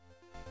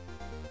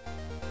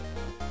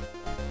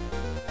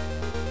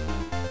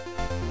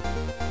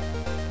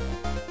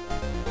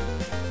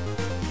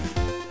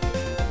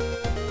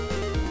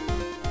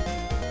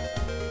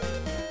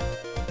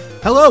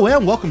Hello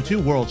and welcome to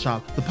World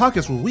Shop, the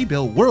podcast where we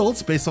build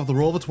worlds based off the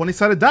roll of a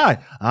 20-sided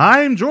die.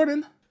 I'm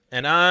Jordan.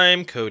 And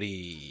I'm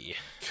Cody.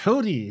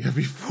 Cody,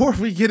 before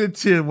we get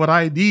into what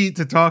I need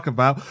to talk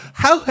about,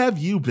 how have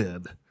you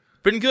been?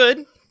 Been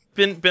good.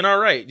 Been all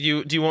right. Do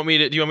you want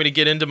me to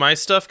get into my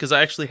stuff? Because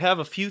I actually have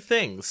a few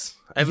things.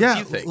 A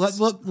few things.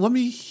 Let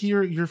me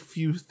hear your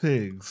few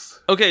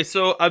things. Okay,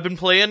 so I've been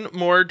playing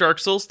more Dark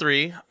Souls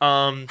 3.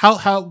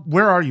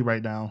 Where are you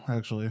right now,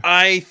 actually?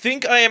 I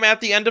think I am at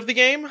the end of the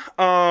game.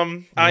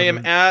 I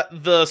am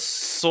at the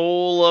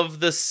Soul of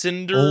the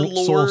Cinder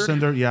Lord. Soul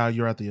Cinder, yeah,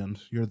 you're at the end.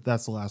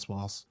 That's the last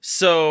boss.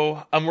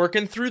 So I'm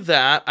working through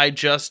that. I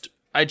just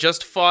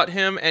fought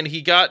him, and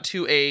he got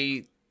to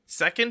a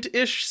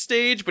second-ish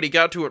stage, but he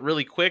got to it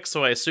really quick,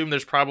 so I assume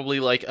there's probably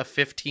like a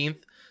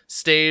 15th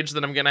stage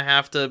that I'm gonna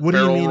have to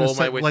roll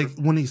my way like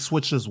through. When he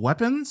switches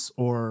weapons,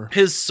 or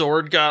His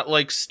sword got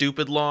like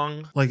stupid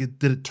long,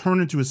 did it turn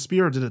into a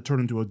spear, or did it turn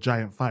into a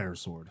giant fire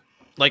sword?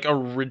 like a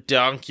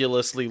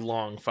ridiculously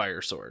long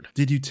fire sword.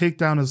 Did you take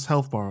down his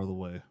health bar all the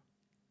way?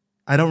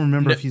 I don't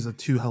remember if he's a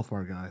 2 health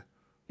bar guy.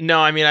 No,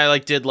 I mean I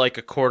did like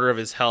a quarter of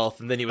his health,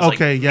 and then he was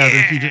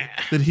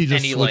Then he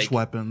just switched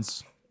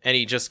weapons. And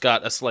he just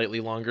got a slightly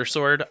longer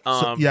sword.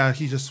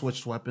 He just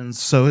switched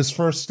weapons. So his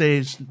first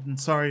stage,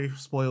 sorry,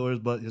 spoilers,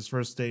 but his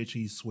first stage,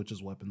 he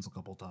switches weapons a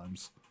couple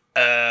times.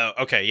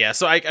 Okay, yeah.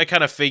 So I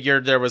kind of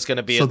figured there was going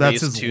to be at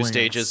least 2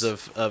 stages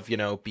of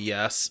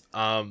BS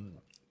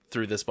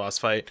through this boss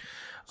fight.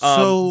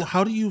 So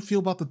how do you feel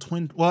about the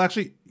twin? Well,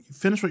 actually,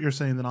 finish what you're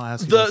saying, then I'll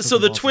ask you.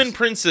 The twin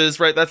princes,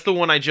 right? That's the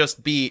one I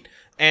just beat,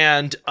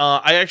 and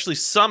I actually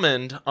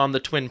summoned on the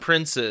twin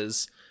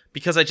princes.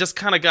 Because I just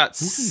kind of got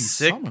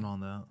sick. Summon on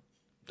that?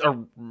 A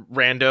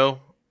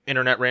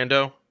internet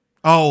rando.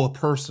 Oh, a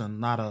person,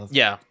 not a...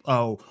 Yeah.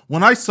 Oh,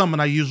 when I summon,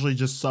 I usually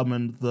just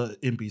summon the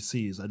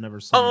NPCs. I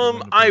never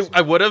summon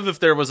I would have if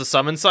there was a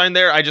summon sign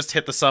there. I just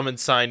hit the summon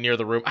sign near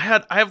the room. I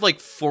have like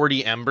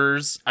 40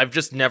 embers. I've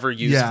just never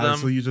used them. Yeah,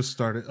 so you just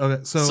started.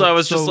 Okay, so I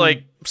was just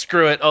like,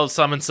 screw it. I'll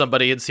summon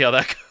somebody and see how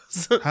that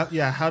goes.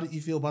 How do you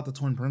feel about the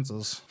twin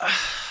princes?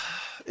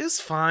 It's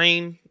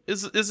fine.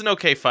 It's an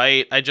okay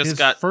fight.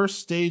 His first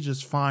stage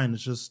is fine.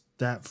 It's just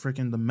that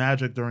the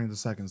magic during the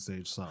second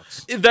stage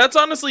sucks. That's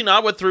honestly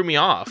not what threw me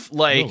off.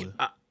 Like, really?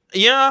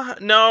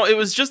 It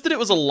was just that it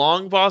was a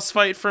long boss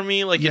fight for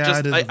me. Like,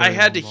 I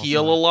had to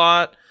heal a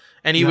lot,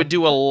 and he would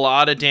do a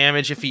lot of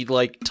damage. If he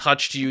like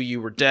touched you,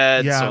 you were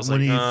dead. Yeah, so I was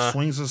when he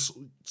swings his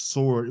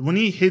sword, when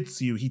he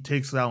hits you, he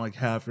takes down like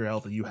half your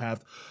health, and you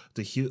have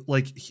to heal.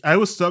 Like, I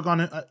was stuck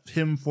on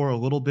him for a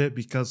little bit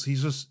because he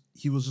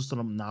was just an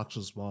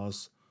obnoxious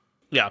boss.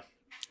 Yeah.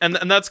 And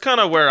that's kind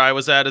of where I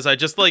was at, is I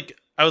was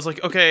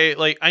like, okay,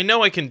 like, I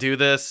know I can do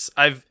this.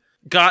 I've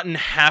gotten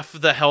half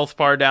the health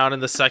bar down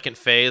in the second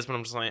phase, but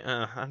I'm just like,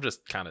 I'm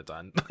just kind of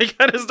done. Like,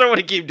 I just don't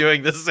want to keep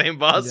doing the same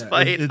boss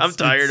fight. I'm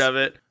tired of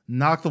it.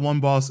 Knock the one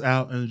boss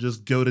out and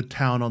just go to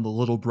town on the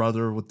little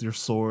brother with your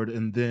sword,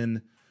 and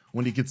then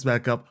when he gets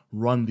back up,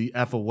 run the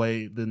F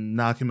away, then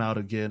knock him out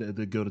again, and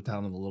then go to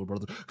town on the little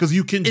brother. Because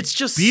you can beat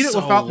it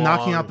without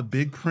knocking out the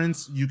big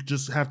prince. You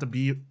just have to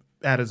be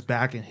at his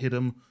back and hit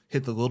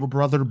the little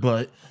brother,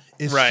 but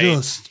it's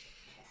just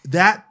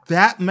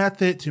that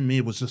method to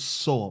me was just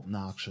so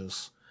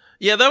obnoxious.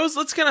 Yeah,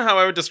 that's kind of how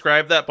I would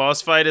describe that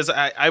boss fight. Is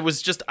I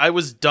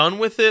was done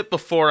with it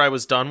before I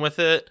was done with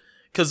it.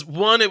 Because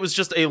one, it was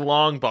just a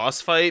long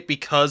boss fight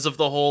because of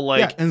the whole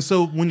and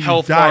so when you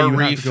health die, bar you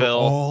refill. have to go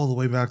all the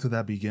way back to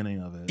that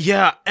beginning of it.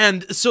 Yeah,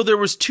 and so there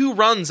was 2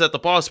 runs at the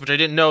boss, which I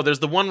didn't know. There's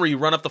the one where you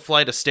run up the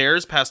flight of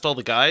stairs past all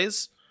the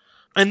guys,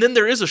 and then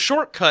there is a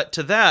shortcut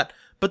to that.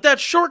 But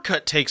that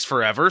shortcut takes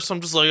forever, so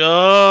I'm just like,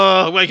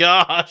 oh my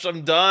gosh,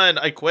 I'm done.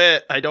 I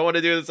quit. I don't want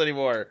to do this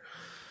anymore.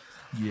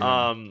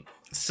 Yeah.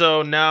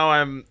 So now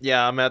I'm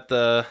at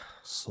the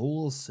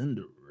Soul of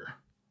Cinder.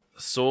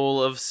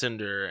 Soul of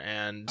Cinder,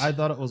 and I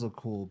thought it was a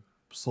cool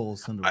Soul of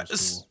Cinder.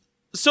 Was cool.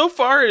 So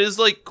far, it is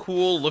like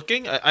cool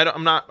looking.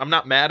 I'm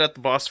not mad at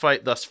the boss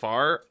fight thus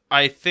far.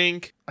 I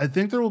think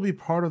there will be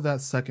part of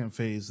that second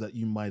phase that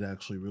you might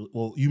actually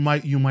you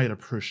might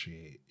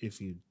appreciate if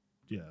you.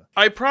 Yeah.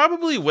 I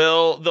probably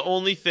will. The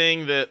only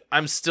thing that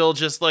I'm still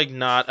just like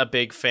not a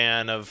big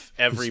fan of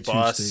every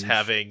boss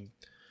having,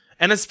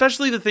 and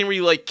especially the thing where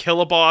you like kill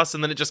a boss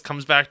and then it just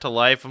comes back to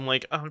life. I'm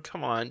like, oh,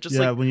 come on.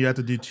 When you have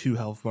to do 2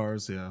 health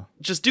bars,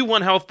 just do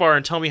 1 health bar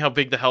and tell me how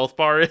big the health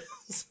bar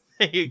is.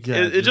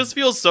 It just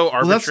feels so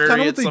arbitrary. Well, that's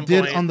kind of what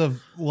they did on the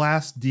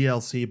last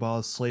DLC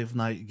boss, Slave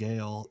Knight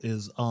Gale,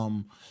 is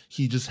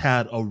he just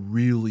had a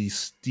really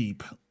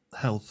steep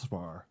health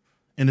bar.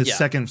 And his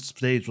second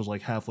stage was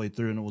like halfway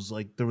through, and it was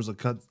like there was a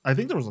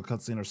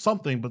cutscene or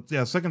something, but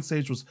second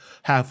stage was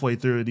halfway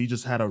through, and he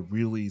just had a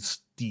really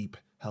steep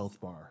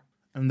health bar.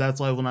 And that's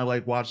why when I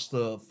like watched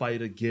the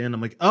fight again,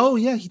 I'm like, oh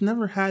yeah, he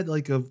never had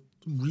like a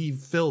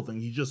refill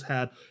thing. He just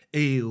had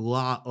a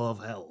lot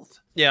of health.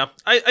 Yeah,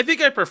 I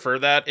think I prefer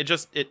that.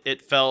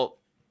 It felt...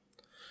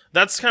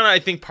 That's kind of, I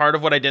think, part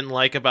of what I didn't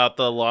like about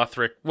the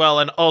Lothric. Well,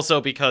 and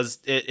also because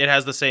it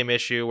has the same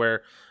issue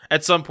where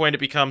at some point it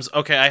becomes,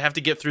 okay, I have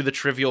to get through the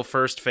trivial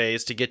first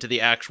phase to get to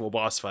the actual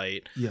boss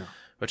fight. Yeah.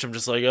 Which I'm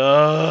just like,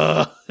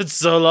 it's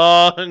so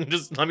long.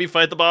 Just let me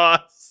fight the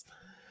boss.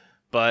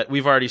 But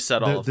we've already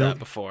said all of that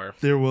before.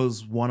 There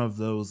was one of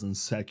those in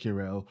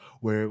Sekiro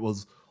where it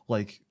was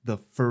like the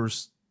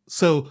first.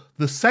 So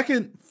the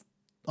second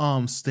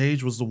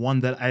stage was the one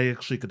that I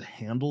actually could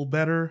handle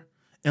better.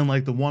 And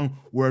like the one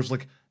where it's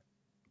like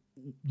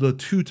the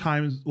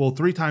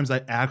three times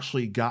I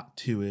actually got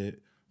to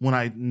it when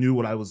I knew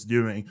what I was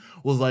doing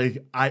was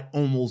like I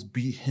almost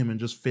beat him and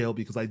just failed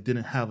because I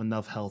didn't have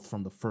enough health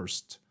from the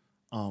first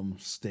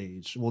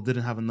stage. Well,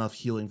 didn't have enough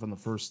healing from the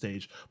first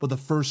stage. But the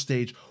first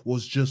stage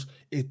was just,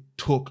 it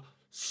took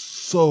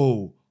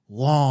so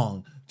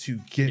long to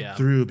get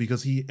through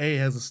because he A,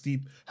 has a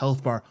steep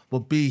health bar,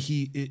 but B,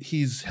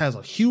 he has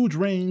a huge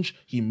range,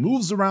 he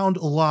moves around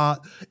a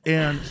lot,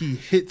 and he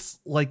hits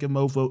like a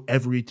mofo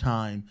every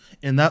time.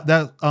 And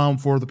that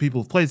for the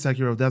people who've played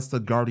Sekiro, that's the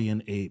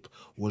Guardian Ape,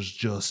 was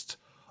just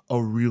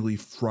a really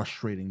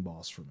frustrating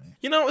boss for me.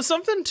 You know,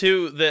 something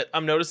too that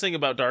I'm noticing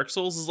about Dark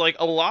Souls is like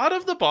a lot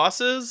of the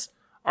bosses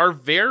are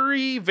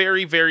very,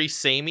 very, very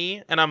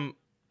samey, and I'm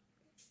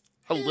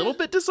a little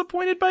bit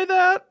disappointed by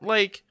that.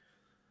 Like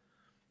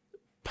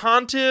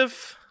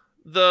Pontiff,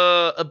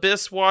 the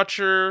Abyss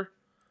Watcher,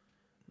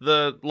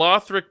 the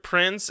Lothric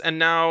Prince, and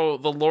now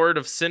the Lord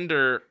of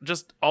Cinder,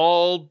 just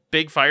all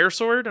big fire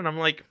sword, and I'm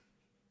like,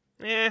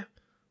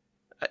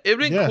 It'd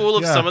be cool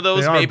if some of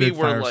those maybe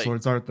were fire like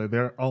swords, aren't they?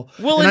 They're all.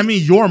 Well, and I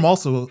mean, Yorm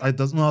also. I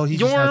doesn't know. He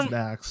just has an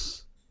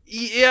axe.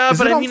 Yeah,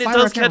 but I mean, it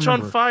does catch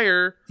on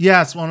fire.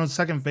 Yeah, it's one of the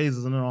second phase,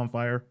 isn't it? On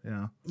fire.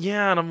 Yeah.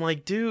 Yeah, and I'm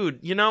like, dude,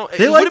 you know,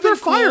 they like their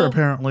fire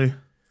apparently.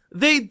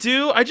 They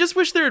do. I just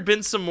wish there had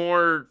been some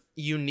more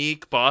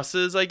unique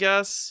bosses, I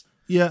guess.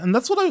 Yeah, and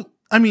that's what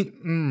I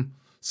mean,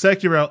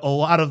 Sekiro, a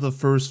lot of the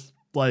first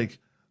like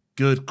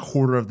good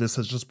quarter of this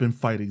has just been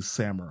fighting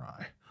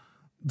samurai.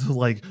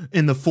 Like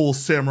in the full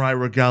samurai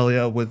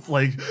regalia with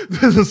like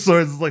the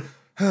swords, like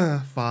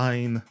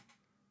fine.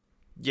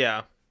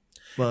 Yeah.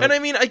 And I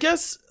mean, I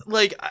guess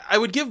like I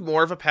would give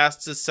more of a pass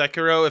to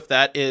Sekiro if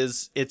that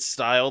is its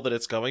style that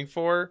it's going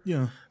for.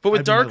 Yeah. But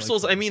with Dark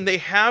Souls, I mean, they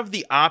have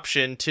the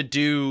option to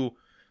do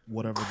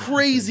whatever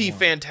crazy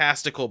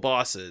fantastical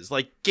bosses,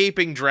 like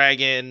Gaping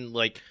Dragon,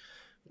 like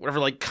whatever,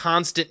 like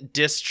Constant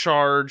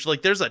Discharge.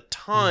 Like there's a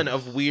ton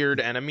of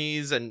weird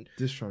enemies and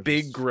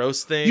big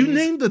gross things. You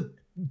named the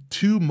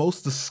two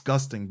most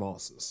disgusting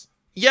bosses.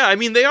 Yeah, I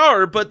mean they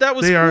are, but that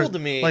was cool to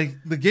me. Like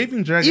the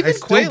Gaping Dragon, even I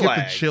still get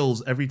the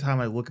chills every time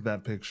I look at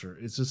that picture.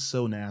 It's just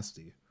so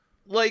nasty.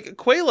 Like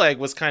Quelaag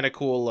was kind of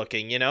cool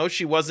looking, you know?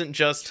 She wasn't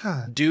just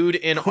dude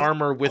in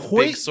armor with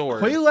big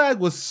sword. Quelaag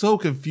was so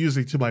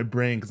confusing to my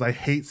brain because I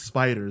hate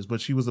spiders,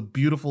 but she was a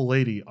beautiful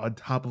lady on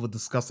top of a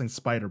disgusting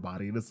spider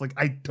body. And it's like,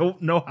 I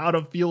don't know how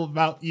to feel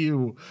about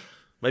you.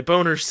 My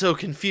boner's so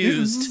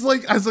confused.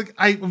 I was like,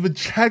 I'm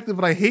attracted,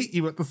 but I hate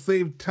you at the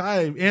same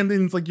time. And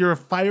then it's like, you're a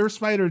fire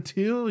spider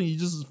too, and you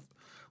just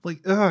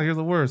like, you're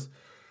the worst.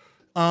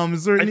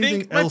 Is there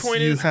anything else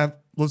you have?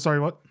 Well,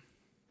 sorry, what?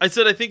 I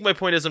said I think my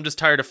point is I'm just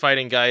tired of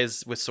fighting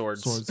guys with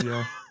swords.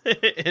 Yeah.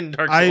 In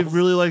Dark Souls. I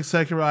really like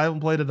Sekiro. I haven't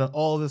played it at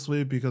all this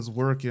week because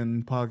work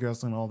and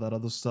podcasting and all that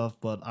other stuff,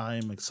 but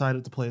I'm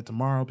excited to play it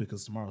tomorrow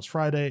because tomorrow's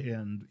Friday,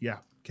 and yeah,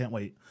 can't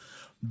wait.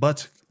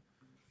 But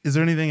is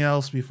there anything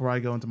else before I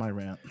go into my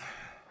rant?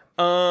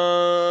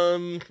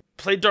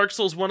 Played Dark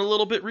Souls 1 a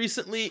little bit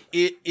recently.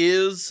 It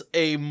is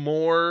a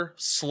more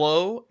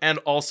slow and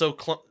also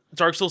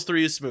Dark Souls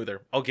 3 is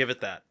smoother. I'll give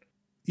it that.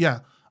 Yeah.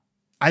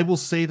 I will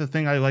say the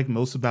thing I like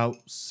most about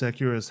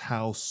Sekiro is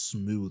how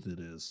smooth it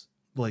is.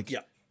 Like,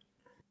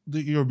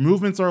 your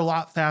movements are a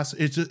lot faster.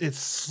 It's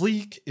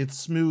sleek. It's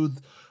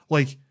smooth.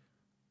 Like,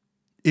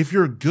 if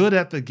you're good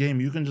at the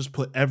game, you can just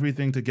put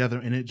everything together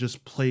and it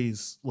just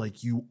plays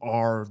like you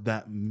are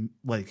that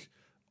like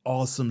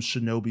awesome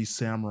shinobi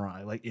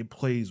samurai. Like, it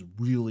plays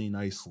really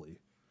nicely,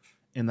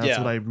 and that's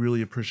what I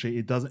really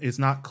appreciate. It's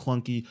not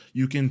clunky.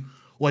 You can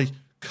like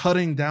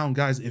cutting down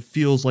guys. It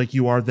feels like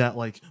you are that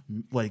like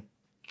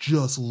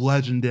just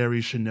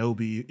legendary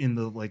shinobi in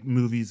the like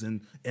movies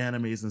and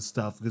animes and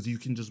stuff, because you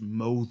can just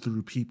mow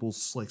through people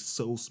like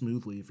so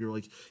smoothly if you're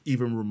like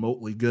even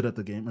remotely good at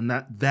the game, and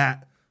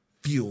that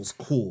feels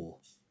cool.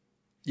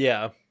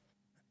 Yeah.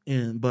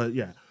 But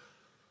yeah.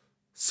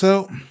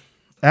 So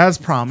as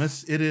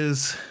promised, it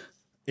is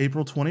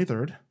April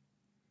 23rd,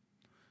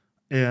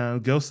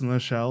 and Ghost in the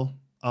Shell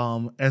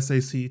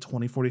SAC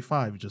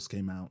 2045 just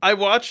came out. I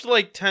watched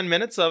like 10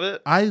 minutes of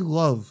it. I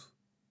love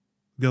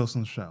Ghost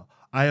in the Shell.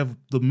 I have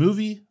the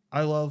movie.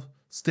 I love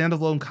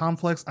Standalone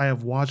Complex. I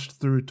have watched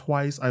through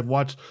twice. I've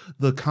watched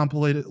the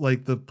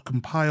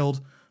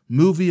compiled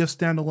movie of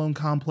Standalone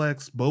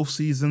Complex, both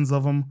seasons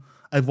of them.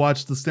 I've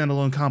watched the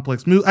Standalone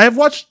Complex movie. I have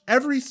watched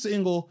every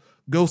single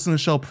Ghost in the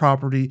Shell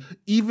property,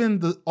 even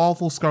the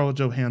awful Scarlett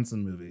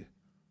Johansson movie.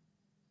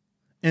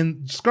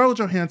 And Scarlett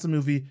Johansson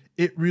movie,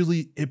 it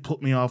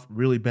put me off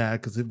really bad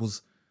because it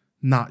was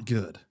not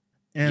good.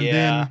 And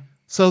then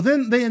So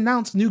then they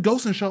announced new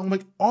Ghost in the Shell. I'm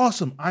like,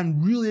 awesome.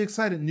 I'm really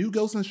excited. New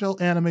Ghost in the Shell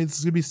anime. This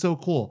is going to be so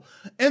cool.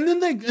 And then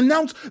they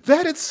announced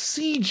that it's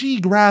CG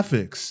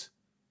graphics.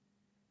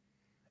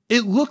 They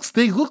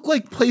look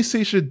like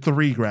PlayStation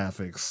 3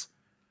 graphics.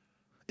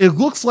 It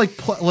looks like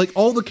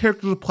all the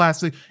characters are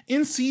plastic.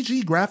 In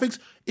CG graphics,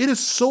 it is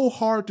so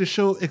hard to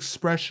show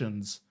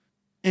expressions.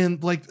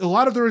 And like a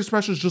lot of their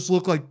expressions just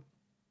look like,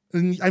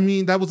 and I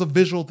mean, that was a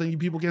visual thing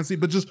people can't see,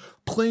 but just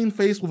plain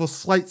face with a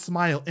slight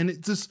smile. And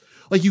it just,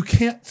 like, you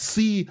can't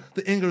see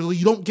the anger.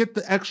 You don't get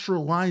the extra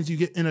lines you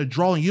get in a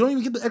drawing. You don't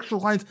even get the extra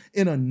lines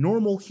in a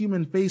normal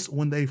human face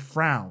when they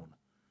frown.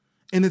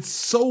 And it's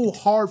so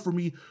hard for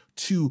me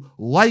to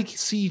like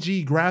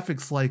CG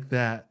graphics like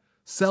that,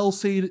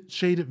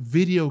 cel-shaded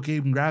video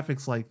game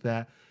graphics like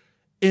that.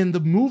 And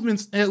the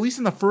movements, at least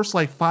in the first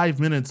like 5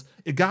 minutes,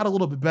 it got a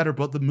little bit better,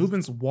 but the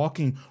movements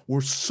walking were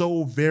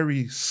so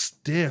very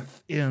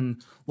stiff.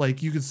 And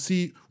like you could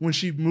see when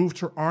she moved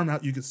her arm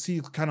out, you could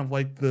see kind of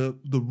like the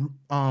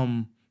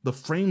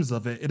frames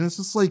of it. And it's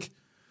just like,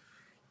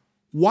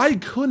 why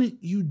couldn't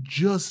you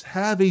just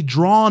have a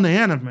drawn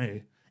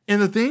anime?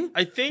 And the thing,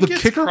 I think the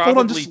it's kicker, probably hold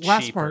on, just cheaper.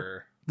 last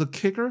part. The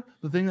kicker,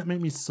 the thing that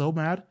made me so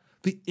mad,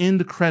 the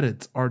end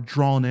credits are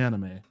drawn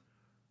anime,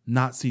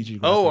 not CG graphics.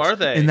 Oh, are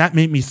they? And that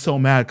made me so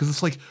mad because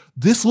it's like,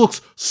 this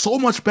looks so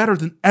much better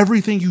than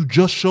everything you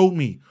just showed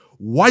me.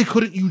 Why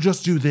couldn't you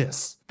just do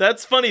this?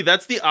 That's funny.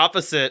 That's the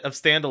opposite of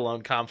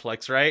Standalone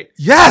Complex, right?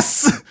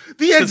 Yes!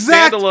 The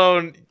exact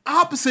Standalone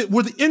opposite,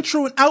 where the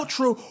intro and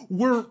outro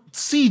were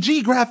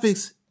CG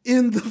graphics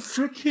and the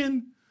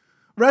freaking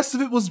rest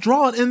of it was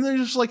drawn. And they're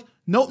just like,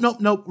 nope.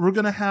 We're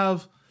going to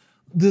have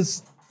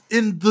this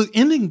in the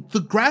ending, the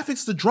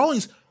graphics, the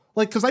drawings.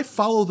 Like, because I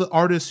follow the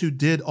artist who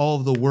did all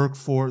of the work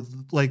for,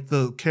 like,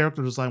 the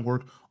character design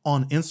work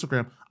on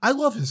Instagram. I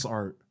love his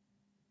art.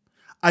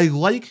 I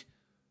like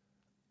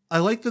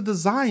the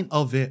design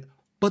of it,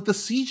 but the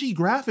CG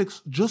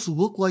graphics just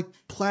look like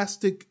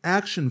plastic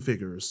action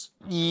figures.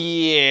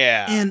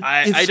 Yeah, And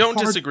I don't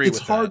disagree with that.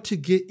 It's hard to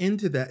get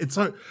into that. It's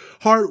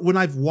hard when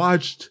I've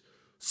watched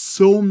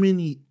so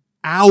many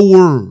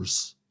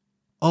hours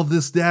of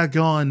this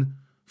daggone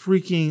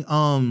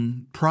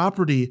freaking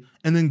property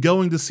and then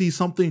going to see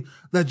something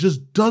that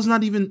just does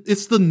not even,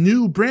 it's the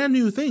brand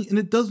new thing, and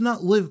it does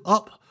not live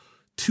up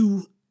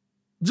to,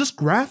 just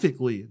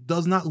graphically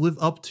does not live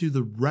up to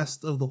the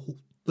rest of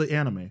the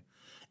anime.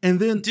 And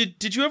then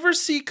did you ever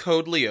see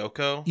Code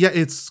Lyoko? Yeah,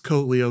 it's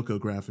Code Lyoko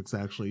graphics,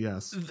 actually.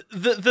 Yes.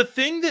 The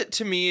thing that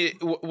to me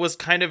was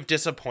kind of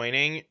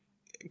disappointing,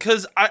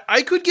 because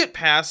I could get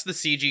past the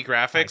CG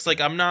graphics.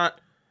 Like, I'm not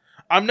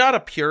a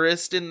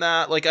purist in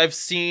that. Like, I've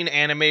seen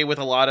anime with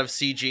a lot of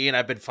CG and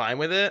I've been fine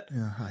with it.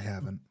 Yeah, I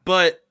haven't.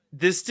 But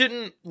this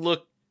didn't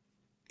look,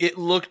 it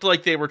looked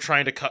like they were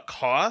trying to cut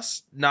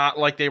costs, not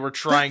like they were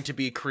trying to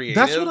be creative.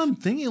 That's what I'm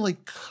thinking,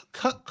 like,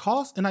 cut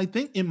costs. And I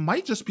think it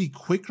might just be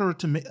quicker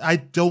to make. I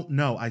don't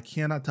know. I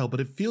cannot tell. But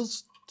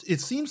it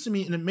seems to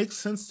me, and it makes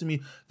sense to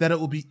me, that it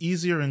will be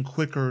easier and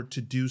quicker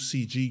to do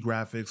CG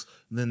graphics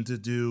than to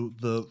do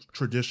the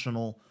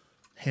traditional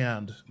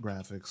hand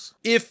graphics.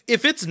 If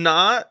it's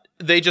not,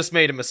 they just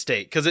made a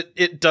mistake, because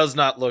it does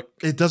not look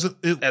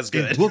as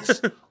good. It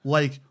looks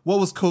like, what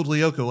was Code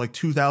Lyoko, like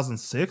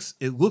 2006?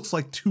 It looks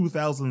like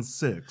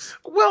 2006.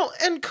 Well,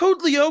 and Code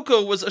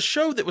Lyoko was a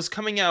show that was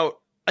coming out,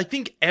 I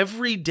think,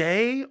 every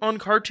day on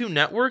Cartoon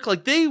Network.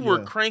 Like, they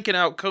were cranking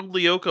out Code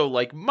Lyoko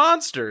like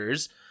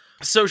monsters.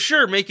 So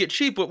sure, make it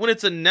cheap, but when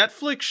it's a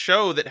Netflix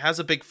show that has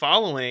a big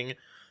following,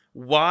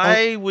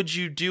 why would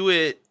you do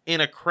it in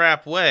a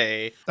crap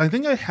way? I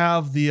think I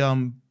have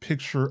the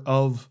picture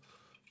of,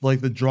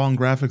 like, the drawn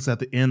graphics at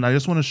the end. I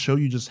just want to show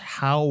you just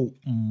how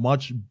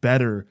much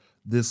better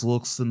this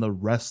looks than the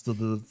rest of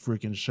the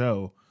freaking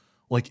show.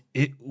 Like,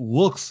 it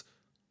looks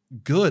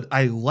good.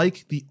 I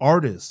like the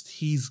artist.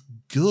 He's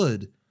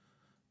good.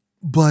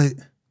 But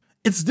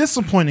it's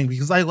disappointing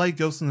because I like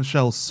Ghost in the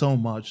Shell so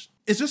much.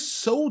 It's just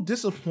so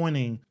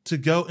disappointing to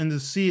go and to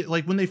see it.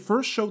 Like, when they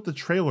first showed the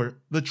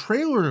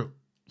trailer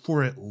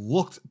for it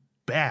looked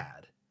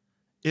bad.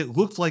 It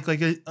looked like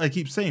I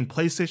keep saying,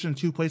 PlayStation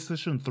 2,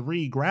 PlayStation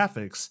 3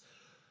 graphics,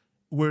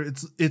 where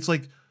it's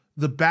like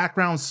the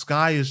background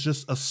sky is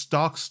just a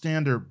stock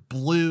standard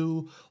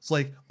blue. It's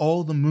like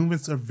all the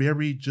movements are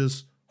very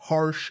just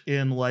harsh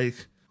and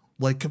like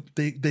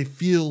they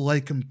feel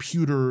like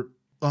computer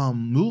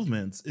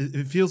movements.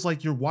 It feels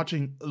like you're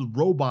watching a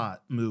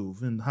robot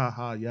move, and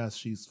haha, yes,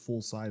 she's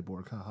full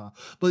cyborg, haha.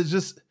 But it's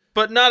just,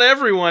 but not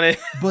everyone is.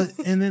 But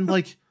and then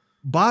like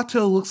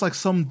Bato looks like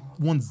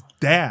someone's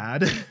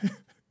dad.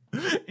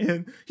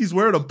 And he's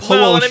wearing a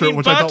polo shirt,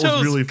 which I thought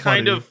was really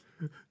funny.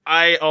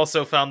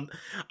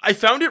 I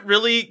found it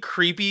really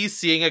creepy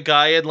seeing a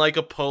guy in like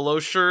a polo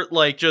shirt,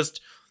 like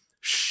just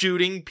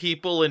shooting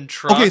people in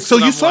trucks. Okay, so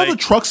you saw the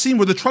truck scene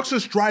where the trucks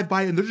just drive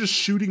by and they're just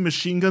shooting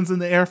machine guns in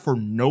the air for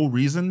no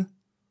reason?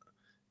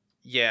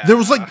 Yeah. There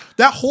was like,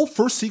 that whole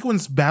first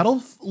sequence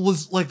battle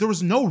was like, there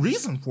was no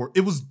reason for it.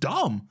 It was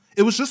dumb.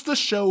 It was just to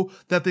show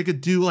that they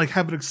could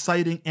have an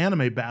exciting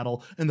anime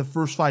battle in the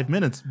first 5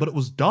 minutes, but it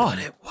was dumb. But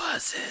it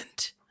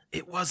wasn't.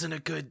 it wasn't a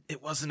good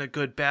It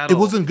battle.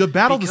 wasn't a good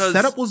battle. Because-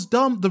 The setup was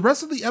dumb. The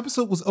rest of the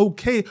episode was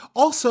okay.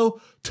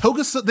 Also,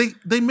 Togusa,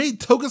 they made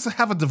Togusa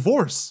have a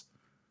divorce.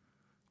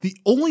 The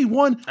only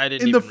one I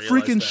didn't in the even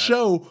realize freaking that.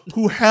 show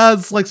who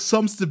has like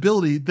some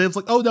stability. That's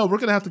like, oh no, we're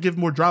gonna have to give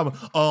more drama.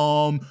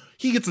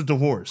 He gets a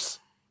divorce,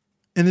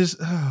 and it's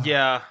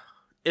Yeah,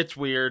 it's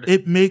weird.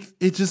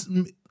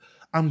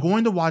 I'm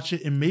going to watch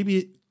it, and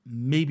maybe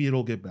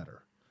it'll get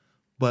better.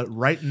 But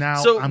right now,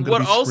 So I'm what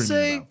going to I'll be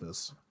screaming say- about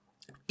this.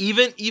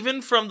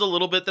 Even from the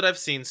little bit that I've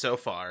seen so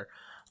far,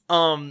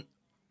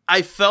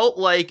 I felt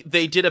like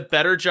they did a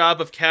better job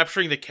of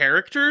capturing the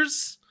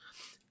characters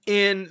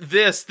in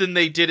this than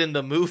they did in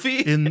the movie.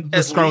 In the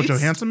at Scarlett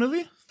least. Johansson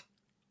movie?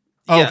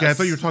 Oh, okay, I Yes.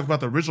 thought you were talking about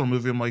the original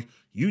movie. I'm like,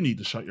 you need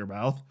to shut your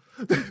mouth.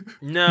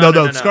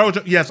 No.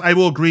 Scarlett. Yes, I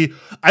will agree.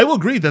 I will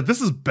agree that this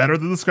is better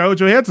than the Scarlett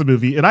Johansson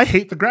movie, and I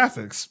hate the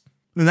graphics.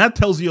 And that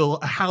tells you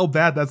how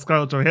bad that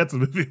Scarlett Johansson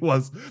movie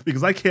was,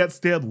 because I can't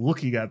stand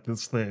looking at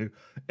this thing,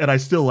 and I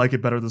still like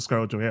it better than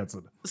Scarlett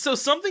Johansson. So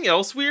something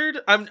else weird.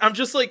 I'm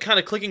just like kind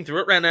of clicking through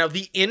it right now.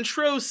 The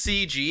intro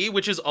CG,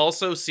 which is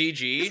also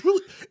CG, It's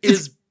really,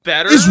 is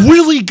better. It's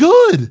really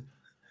good.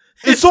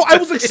 And so I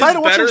was It's excited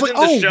watching. I was better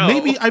like, than the oh, show.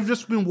 maybe I've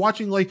just been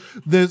watching like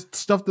the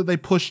stuff that they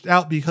pushed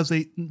out because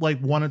they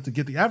like wanted to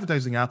get the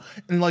advertising out.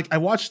 And like I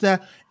watched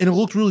that and it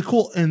looked really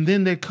cool. And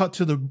then they cut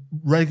to the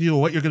regular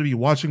what you're going to be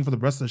watching for the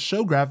rest of the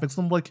show graphics.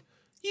 I'm like,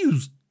 you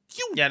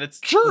Yeah, and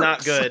it's jerks.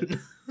 not good.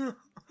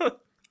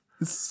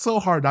 It's so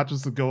hard not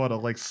just to go on a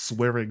like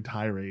swearing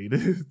tirade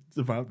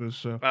about this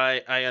show. I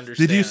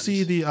understand. Did you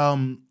see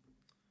the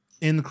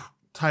in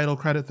title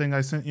credit thing I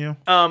sent you?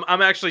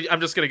 I'm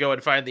just gonna go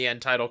and find the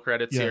end title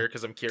credits Yeah. here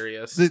because I'm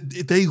curious.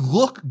 They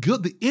look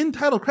good. The end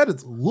title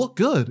credits look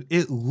good.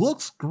 It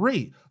looks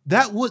great.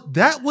 That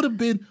would have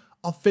been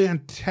a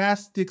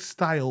fantastic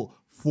style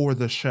for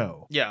the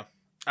show. Yeah,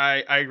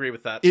 I agree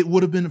with that. It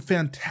would have been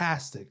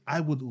fantastic.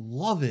 I would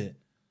love it.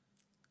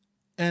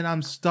 And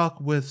I'm stuck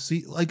with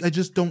I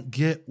just don't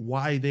get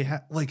why they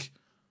have like.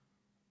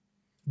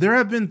 There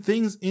have been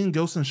things in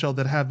Ghost in the Shell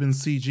that have been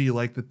CG,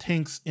 like the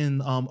tanks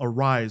in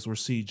Arise were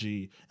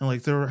CG, and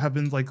like there have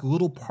been like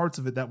little parts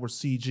of it that were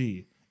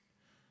CG.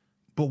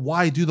 But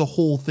why do the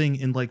whole thing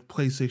in like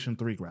PlayStation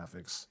 3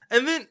 graphics?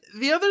 And then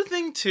the other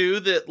thing too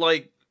that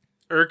like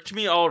irked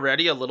me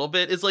already a little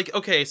bit is like,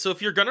 okay, so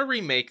if you're gonna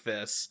remake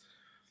this,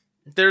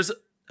 there's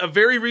a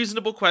very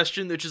reasonable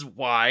question, which is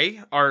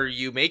why are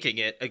you making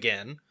it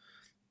again?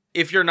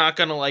 If you're not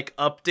gonna like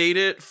update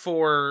it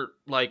for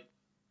like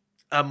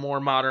a more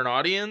modern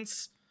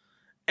audience.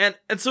 And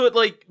so it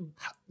like,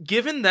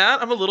 given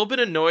that, I'm a little bit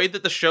annoyed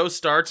that the show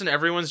starts and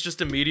everyone's just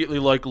immediately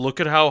like, look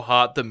at how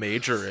hot the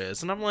Major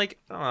is. And I'm like,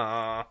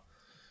 ah.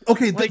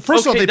 Okay, Like,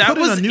 first of all, okay, they that put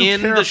in a was new in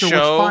the character, which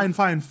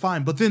show.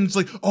 fine. But then it's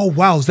like, oh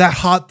wow, is that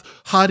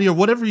hottie or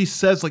whatever he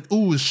says? Like,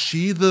 oh, is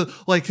she the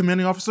like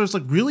commanding officer? It's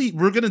like, really,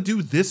 we're gonna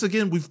do this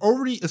again? We've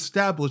already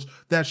established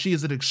that she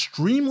is an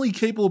extremely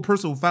capable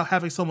person without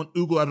having someone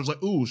oogle at her. It's like,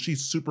 oh,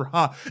 she's super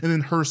hot, and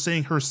then her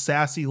saying her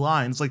sassy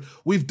lines. Like,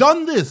 we've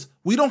done this.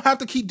 We don't have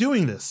to keep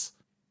doing this.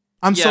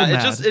 I'm so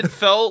mad. It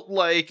felt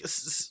like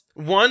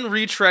one,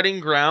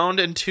 retreading ground,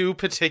 and two,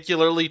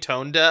 particularly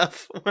tone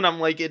deaf. When I'm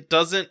like, it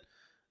doesn't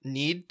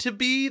need to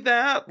be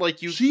that.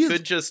 Like, you She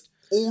could is just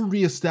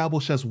already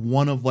established as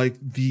one of like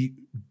the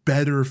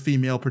better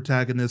female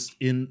protagonists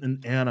in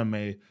an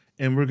anime,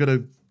 and we're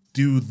gonna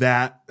do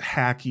that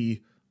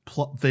hacky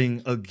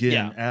thing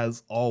again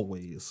as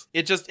always.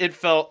 it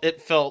felt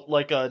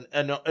like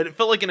it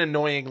felt like an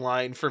annoying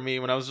line for me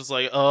when I was just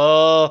like,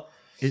 oh,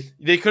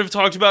 they could have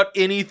talked about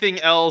anything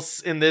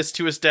else in this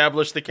to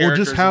establish the Or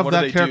characters. just have and what do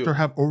that they character do?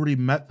 have already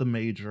met the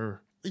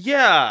Major.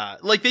 Yeah,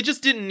 like they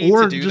just didn't need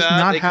Or to do just that.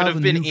 not It could have have a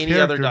been new any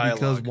other character, because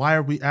dialogue. why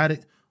are we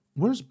adding?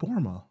 Where's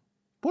Borma?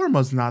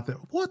 Borma's not there.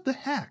 What the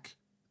heck?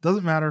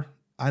 Doesn't matter.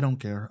 I don't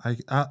care.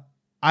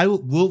 I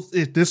will.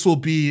 If this will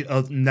be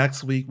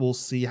next week, we'll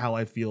see how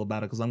I feel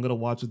about it, because I'm gonna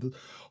watch it.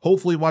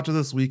 Hopefully, watch it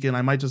this weekend.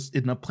 I might just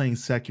end up playing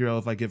Sekiro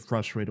if I get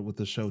frustrated with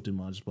the show too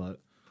much. But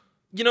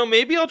You know,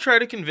 maybe I'll try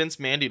to convince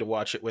Mandy to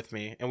watch it with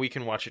me, and we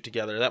can watch it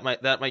together. That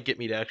might get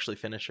me to actually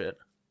finish it.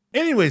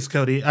 anyways,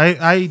 Cody,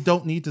 I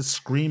don't need to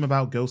scream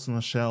about Ghost in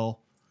the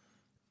Shell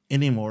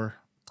anymore,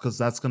 because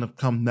that's gonna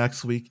come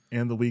next week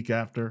and the week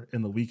after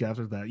and the week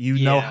after that. You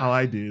know Yeah. how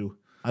I do.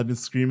 I've been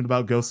screaming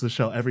about Ghost in the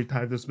Shell every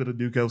time there's been a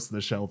new Ghost in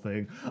the Shell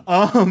thing.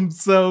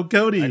 So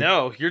Cody, I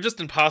know, you're just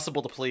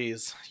impossible to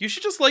please. You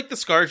should just like the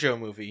ScarJo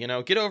movie, you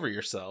know? Get over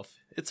yourself.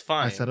 It's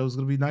fine. I said I was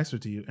gonna be nicer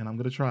to you, and I'm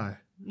gonna try.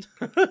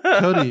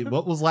 Cody,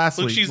 what was last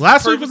Look, week? she's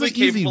Last a week was an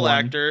perfectly easy capable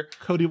one. actor.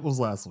 Cody, what was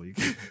last week?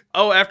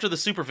 Oh, after the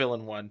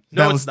supervillain one.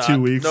 No, That it's was not.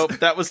 2 weeks. Nope,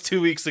 that was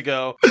 2 weeks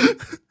ago.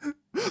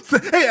 So,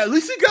 hey, at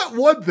least you got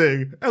one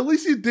thing. At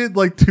least you did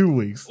like 2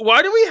 weeks.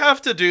 Why do we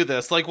have to do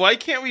this? Like, why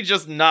can't we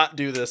just not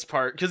do this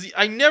part? Because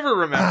I never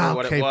remember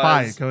what it was. Okay,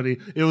 fine, Cody.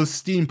 It was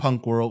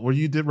Steampunk World, where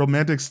you did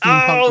romantic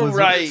steampunk lizard.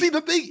 Right. See, the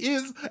thing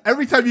is,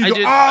 every time you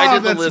go, I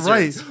did that's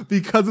right,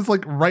 because it's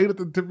like right at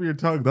the tip of your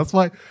tongue. That's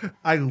why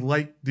I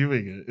like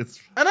doing it.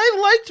 And I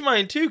liked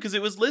mine too, because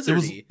it was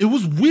lizardy. It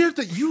was weird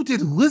that you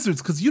did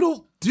lizards, because you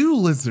don't do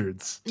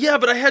lizards. Yeah,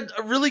 but I had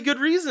really good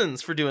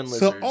reasons for doing lizards.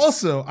 So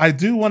also, I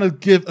do want to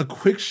give a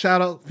quick shout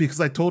out,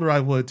 because I told her I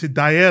would, to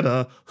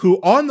Diana,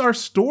 who on our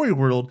story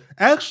world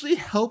actually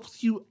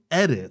helped you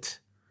edit.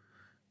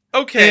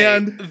 Okay,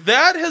 and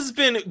that has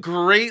been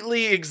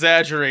greatly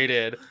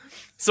exaggerated.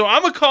 So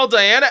I'm gonna call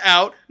Diana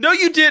out. No,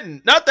 you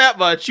didn't. Not that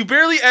much. You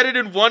barely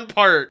edited one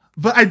part.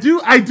 But I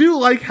do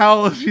like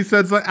how she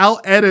says, like, I'll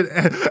edit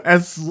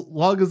as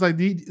long as I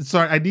need.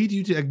 Sorry, I need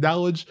you to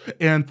acknowledge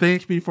and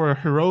thank me for a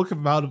heroic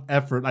amount of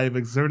effort I am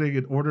exerting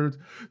in order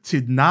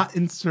to not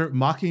insert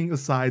mocking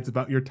asides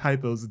about your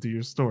typos into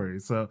your story.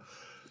 So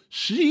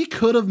she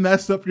could have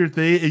messed up your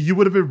thing, and you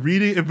would have been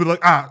reading and be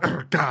like,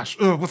 gosh,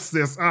 what's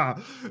this?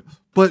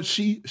 But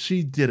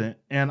she didn't,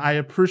 and I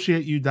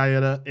appreciate you,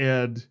 Diana,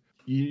 and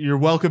you're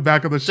welcome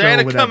back on the show.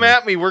 Diana, come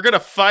at me. We're gonna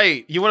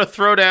fight. You want to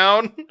throw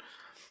down?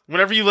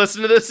 Whenever you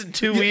listen to this in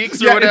 2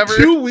 weeks or whatever.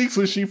 In 2 weeks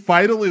when she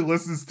finally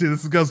listens to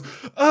this and goes,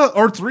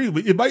 or 3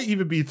 weeks. It might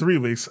even be 3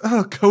 weeks.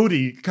 Oh,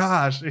 Cody,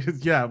 gosh.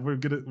 Yeah, we're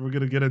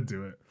gonna get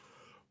into it.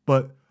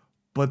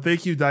 But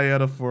thank you,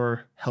 Diana,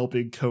 for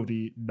helping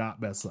Cody not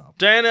mess up.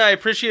 Diana, I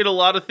appreciate a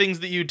lot of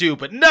things that you do,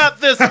 but not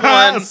this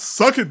one.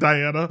 Suck it,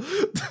 Diana.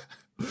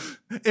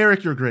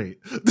 Eric, you're great.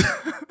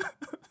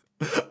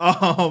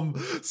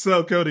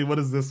 So Cody, what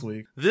is this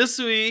week? This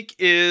week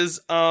is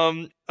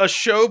a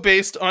show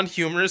based on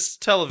humorous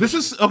television.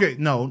 This is okay.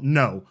 No,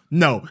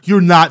 you're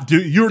not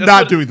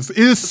doing this. It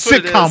is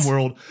sitcom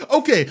world.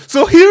 Okay,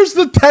 so here's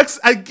the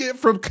text I get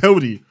from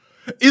Cody.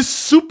 Is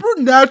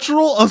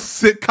Supernatural a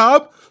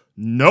sitcom?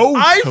 No,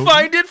 I Cody.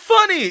 find it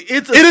funny.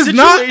 It is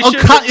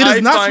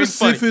not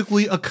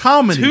specifically a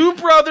comedy. Two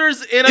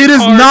brothers in a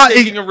car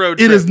taking a road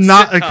trip. It is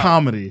not a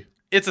comedy.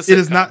 It's a sitcom. It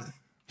is not.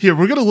 Here,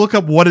 we're gonna look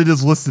up what it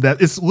is listed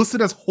at. It's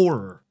listed as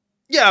horror.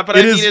 Yeah, but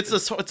it's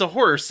a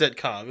horror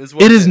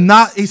sitcom. It is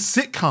not a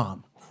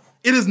sitcom.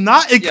 It is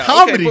not a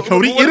comedy, okay,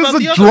 Cody. It is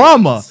a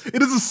drama.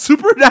 It is a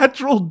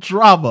supernatural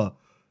drama.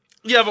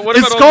 Yeah, but what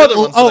about all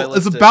the other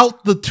ones? It's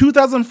about the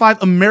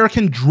 2005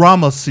 American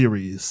drama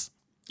series.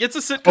 It's a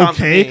sitcom.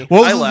 Okay,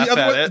 well, I laugh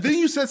at it. Then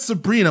you said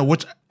Sabrina,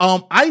 which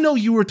I know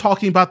you were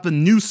talking about the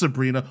new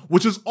Sabrina,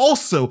 which is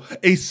also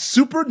a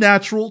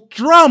supernatural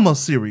drama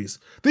series.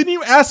 Then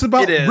you asked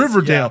about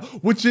Riverdale,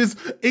 which is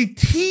a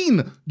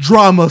teen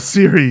drama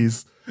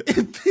series.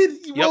 And then,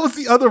 what was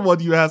the other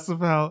one you asked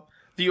about?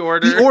 The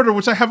Order. The Order,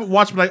 which I haven't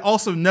watched, but I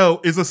also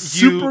know is a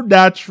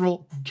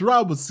supernatural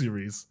drama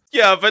series.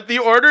 Yeah, but The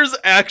Order's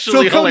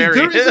actually hilarious.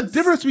 There is a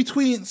difference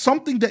between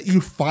something that you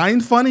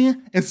find funny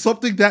and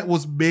something that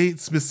was made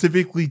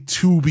specifically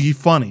to be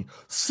funny.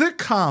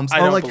 Sitcoms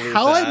are like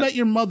How I Met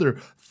Your Mother,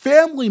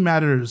 Family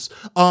Matters,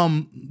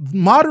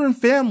 Modern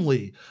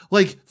Family,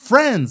 like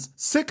Friends,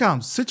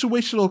 sitcoms,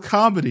 situational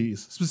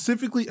comedies,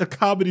 specifically a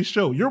comedy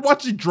show. You're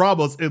watching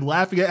dramas and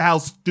laughing at how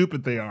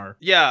stupid they are.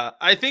 Yeah,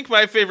 I think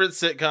my favorite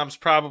sitcom's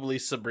probably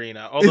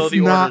Sabrina, although The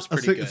Order's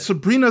pretty good.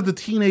 Sabrina the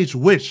Teenage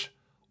Witch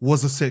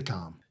was a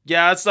sitcom.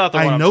 Yeah, that's not the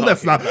one. I know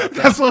that's not.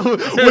 That's what when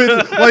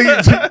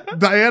like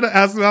Diana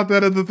asked about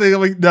that in the thing.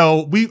 I'm like,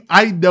 no,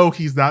 I know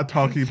he's not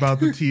talking about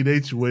the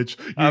Teenage Witch.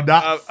 You're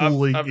not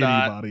fooling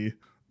anybody.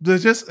 They're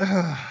just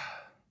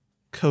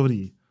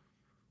Cody.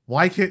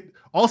 Why can't?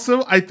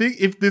 Also, I think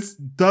if this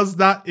does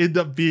not end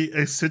up being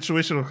a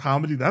situational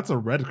comedy, that's a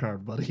red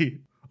card,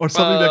 buddy, or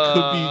something that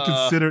could be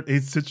considered a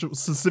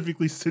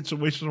specifically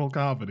situational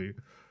comedy.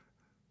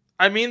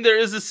 I mean, there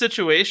is a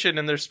situation,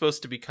 and they're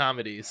supposed to be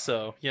comedies,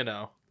 so you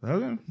know.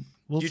 Okay.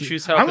 You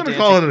choose how. I'm going to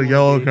call it a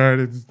yellow card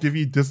and give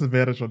you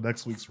disadvantage on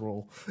next week's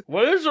roll.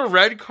 What does a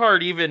red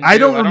card even do? I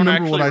don't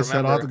remember what I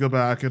said. I'll have to go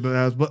back and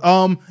ask. But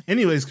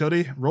anyways,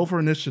 Cody, roll for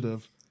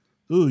initiative.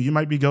 Ooh, you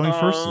might be going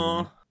first.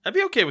 I'd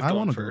be okay with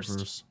going go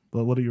first.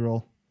 But what do you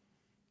roll?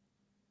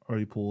 Or are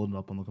you pulling it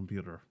up on the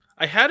computer?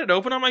 I had it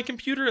open on my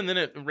computer and then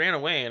it ran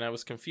away and I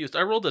was confused.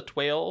 I rolled a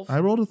 12. I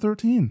rolled a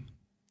 13.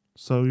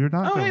 So you're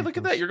not. Oh, hey, look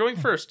at that! You're going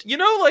first. You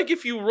know, like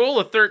if you roll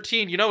a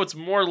 13, you know it's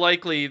more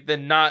likely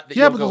than not that.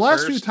 Yeah, you'll but go the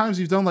last first. few times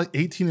you've done like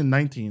 18 and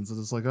 19, so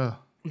it's like,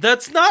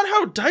 That's not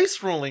how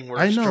dice rolling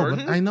works. I know,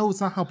 Jordan. but I know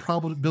it's not how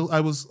probability.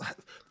 I was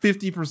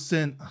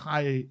 50%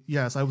 high.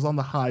 Yes, I was on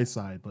the high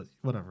side, but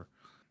whatever.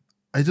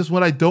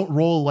 When I don't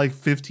roll like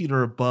 15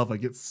 or above, I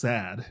get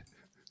sad.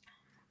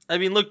 I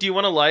mean, look, do you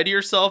want to lie to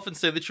yourself and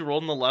say that you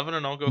rolled an 11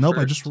 and I'll go nope,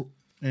 first?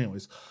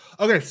 Anyways.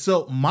 Okay,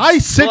 so my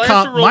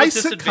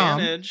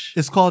sitcom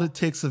is called It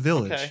Takes a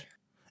Village. Okay.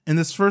 And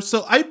this first,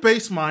 so I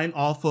base mine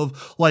off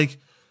of like,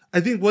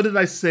 I think, what did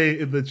I say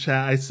in the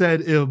chat? I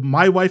said,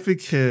 My Wife and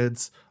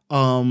Kids,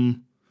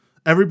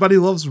 Everybody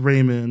Loves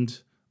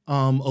Raymond,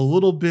 A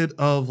little bit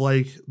of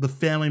like the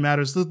family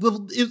matters.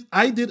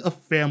 I did a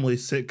family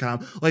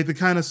sitcom, like the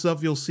kind of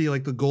stuff you'll see,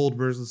 like the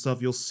Goldbergs and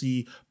stuff you'll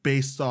see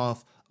based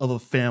off of a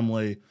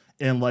family,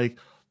 and like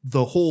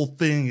the whole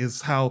thing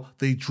is how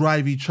they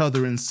drive each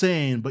other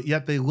insane, but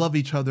yet they love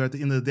each other at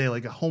the end of the day,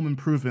 like a Home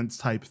Improvements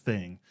type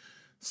thing.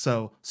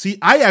 So, see,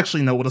 I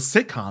actually know what a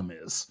sitcom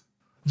is.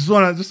 Just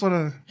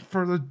wanna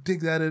further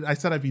dig that in. I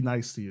said I'd be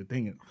nice to you.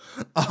 Dang it.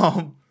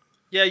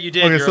 Yeah, you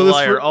did. Okay, you're a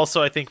liar.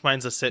 Also, I think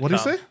mine's a sitcom. What do you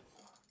say?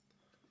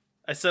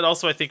 I said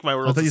also I think my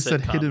world's a sitcom. I thought you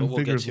said Hidden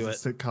Figures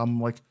is a sitcom.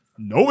 I'm like,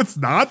 no, it's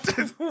not.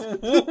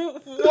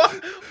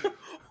 What?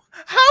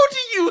 How do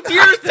you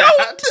hear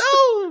that?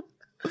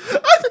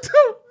 I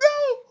don't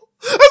know.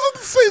 I was about to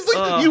say, it's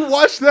like you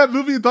watched that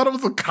movie and thought it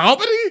was a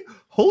comedy?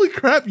 Holy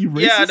crap, you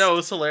racist. Yeah, no, it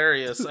was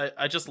hilarious.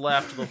 I just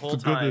laughed the whole time.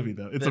 It's a good movie,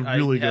 though. It's a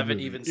really good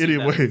movie. Even seen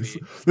Anyways,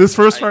 this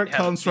first part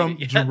comes from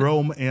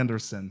Jerome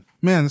Anderson.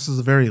 Man, this is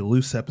a very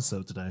loose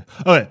episode today.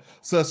 Okay,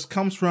 so this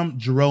comes from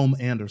Jerome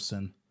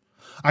Anderson.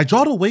 I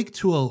jawed awake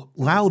to a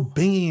loud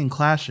banging and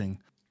clashing.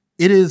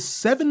 It is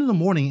 7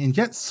 a.m, and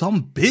yet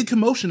some big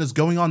commotion is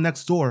going on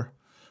next door.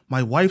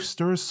 My wife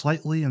stirs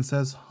slightly and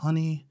says,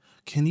 "Honey,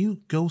 can you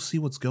go see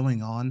what's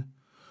going on?"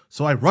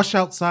 So I rush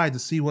outside to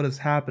see what is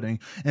happening,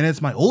 and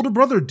it's my older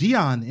brother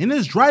Dion in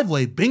his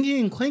driveway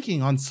banging and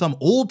clanking on some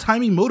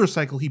old-timey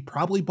motorcycle he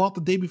probably bought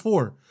the day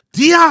before.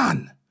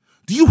 Dion,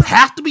 do you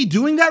have to be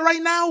doing that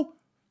right now?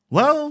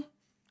 Well,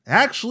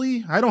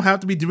 actually, I don't have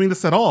to be doing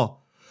this at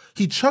all.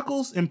 He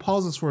chuckles and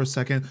pauses for a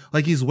second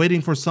like he's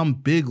waiting for some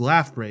big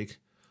laugh break,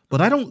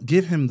 but I don't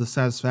give him the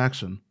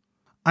satisfaction.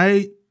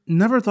 I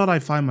never thought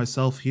I'd find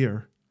myself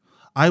here.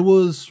 I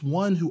was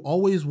one who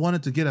always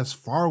wanted to get as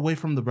far away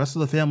from the rest of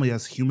the family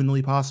as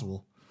humanly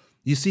possible.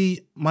 You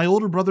see, my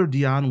older brother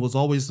Dion was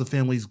always the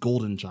family's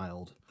golden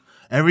child.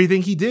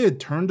 Everything he did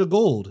turned to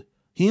gold.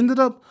 He ended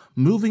up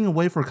moving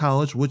away for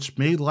college, which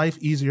made life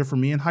easier for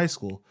me in high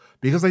school,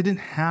 because I didn't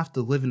have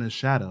to live in his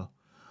shadow.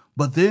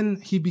 But then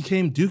he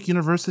became Duke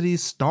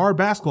University's star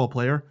basketball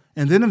player,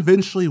 and then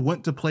eventually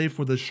went to play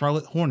for the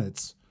Charlotte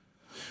Hornets.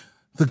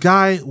 The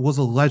guy was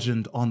a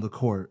legend on the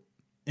court.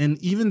 And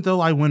even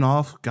though I went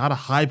off, got a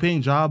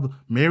high-paying job,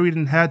 married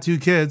and had 2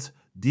 kids,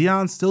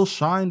 Dion still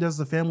shined as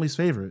the family's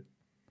favorite.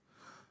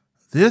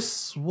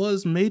 This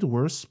was made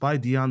worse by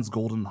Dion's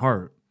golden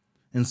heart.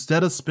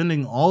 Instead of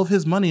spending all of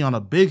his money on a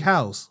big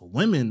house,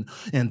 women,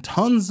 and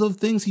tons of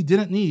things he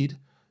didn't need,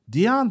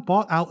 Dion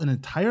bought out an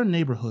entire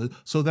neighborhood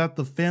so that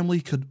the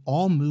family could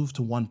all move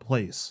to one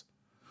place.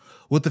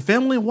 With the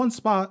family in one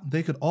spot,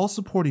 they could all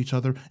support each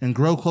other and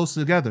grow close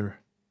together.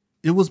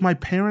 It was my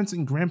parents'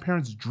 and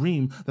grandparents'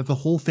 dream that the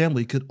whole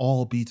family could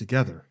all be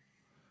together.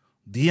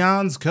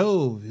 Dion's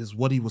Cove is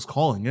what he was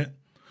calling it.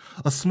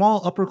 A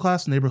small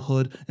upper-class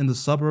neighborhood in the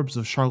suburbs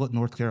of Charlotte,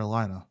 North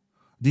Carolina.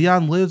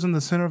 Dion lives in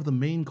the center of the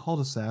main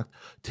cul-de-sac,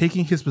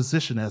 taking his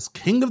position as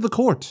king of the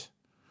court.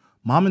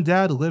 Mom and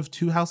dad live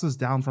 2 houses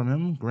down from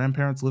him.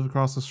 Grandparents live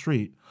across the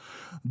street.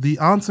 The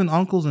aunts and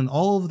uncles and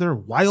all of their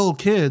wild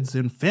kids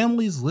and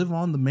families live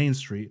on the main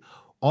street,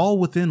 all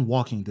within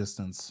walking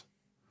distance.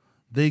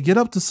 They get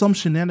up to some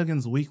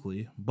shenanigans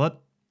weekly,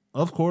 but,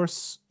 of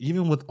course,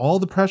 even with all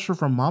the pressure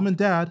from mom and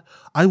dad,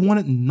 I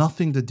wanted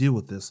nothing to do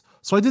with this,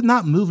 so I did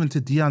not move into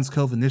Dion's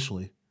Cove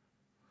initially.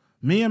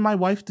 Me and my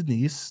wife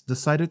Denise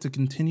decided to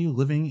continue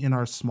living in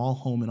our small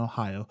home in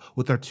Ohio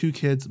with our 2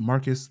 kids,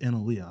 Marcus and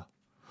Aaliyah.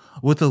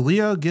 With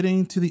Aaliyah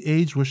getting to the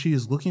age where she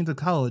is looking to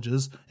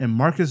colleges and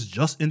Marcus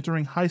just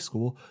entering high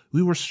school,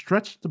 we were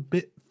stretched a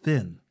bit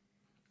thin.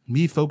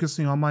 Me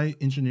focusing on my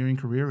engineering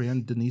career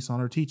and Denise on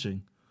her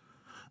teaching.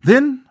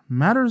 Then,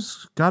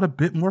 matters got a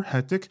bit more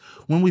hectic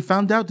when we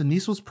found out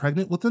Denise was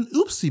pregnant with an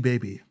oopsie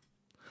baby.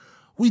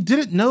 We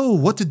didn't know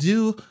what to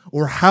do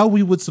or how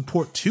we would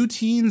support 2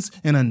 teens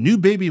and a new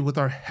baby with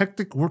our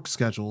hectic work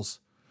schedules.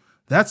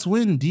 That's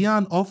when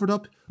Dion offered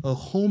up a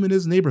home in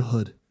his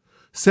neighborhood,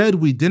 said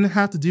we didn't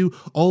have to do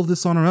all of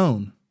this on our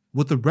own.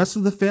 With the rest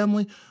of the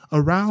family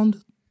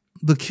around,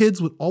 the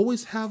kids would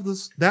always have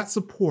that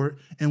support,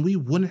 and we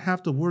wouldn't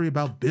have to worry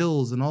about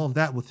bills and all of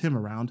that with him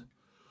around.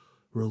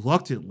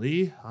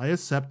 Reluctantly, I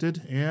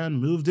accepted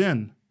and moved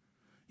in.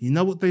 You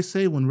know what they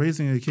say when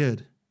raising a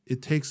kid,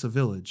 it takes a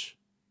village.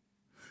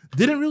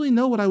 Didn't really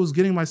know what I was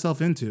getting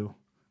myself into.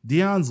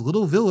 Dion's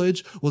little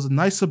village was a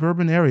nice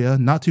suburban area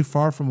not too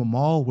far from a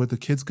mall where the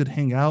kids could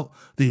hang out,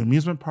 the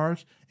amusement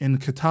park,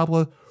 and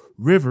Catawba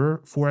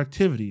River for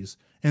activities,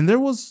 and there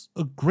was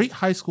a great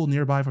high school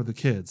nearby for the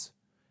kids.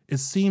 It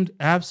seemed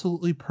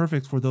absolutely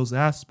perfect for those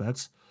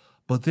aspects,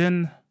 but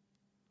then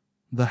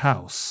the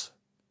house.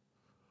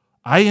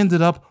 I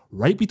ended up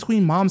right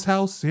between Mom's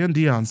house and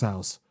Dion's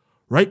house,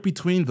 right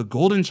between the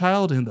golden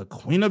child and the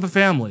queen of the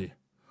family.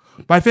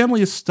 My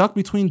family is stuck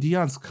between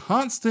Dion's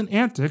constant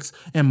antics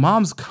and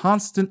Mom's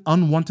constant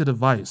unwanted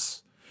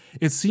advice.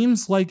 It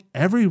seems like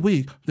every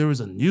week there is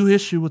a new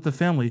issue with the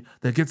family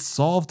that gets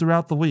solved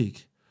throughout the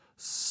week.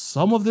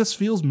 Some of this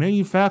feels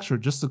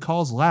manufactured just to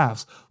cause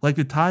laughs, like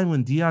the time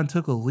when Dion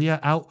took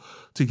Aaliyah out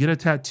to get a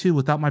tattoo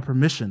without my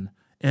permission,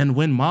 And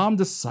when mom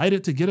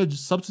decided to get a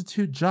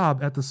substitute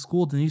job at the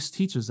school Denise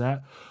teaches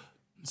at,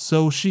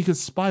 so she could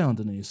spy on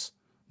Denise.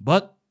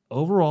 But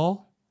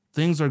overall,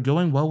 things are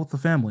going well with the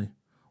family.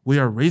 We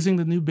are raising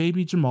the new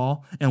baby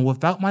Jamal, and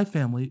without my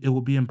family, it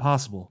will be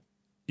impossible.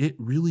 It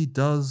really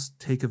does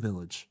take a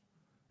village.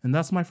 And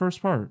that's my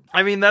first part.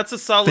 I mean, that's a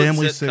solid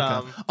Family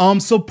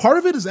sitcom. So part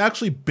of it is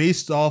actually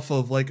based off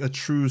of like a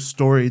true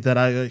story that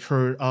I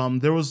heard.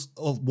 There was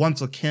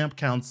once a camp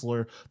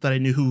counselor that I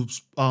knew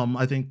whose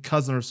I think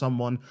cousin or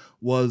someone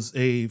was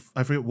I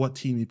forget what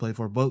team he played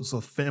for, but was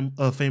a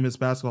famous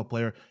basketball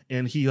player,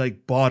 and he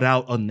like bought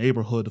out a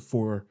neighborhood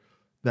for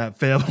that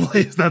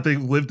family that they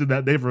lived in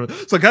that neighborhood.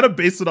 So I kind of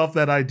based it off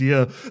that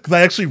idea because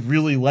I actually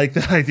really like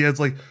that idea. It's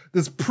like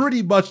this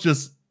pretty much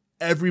just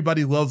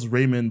everybody loves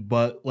Raymond,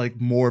 but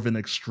like more of an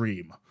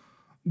extreme.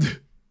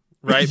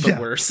 Right, but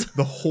worse.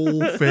 The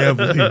whole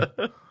family.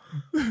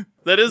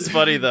 That is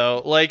funny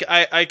though. Like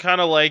I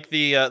kind of like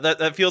the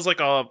that feels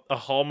like a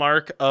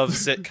hallmark of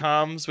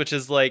sitcoms, which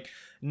is like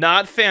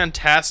not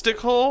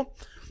fantastical,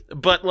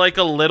 but like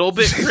a little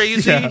bit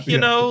crazy. You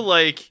know,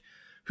 like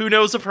who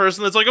knows a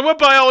person that's like, I'm gonna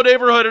buy all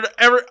neighborhood and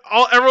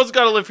everyone's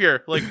got to live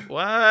here. Like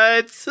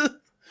what? You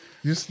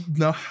just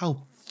know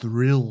how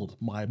thrilled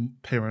my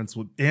parents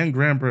would and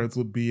grandparents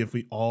would be if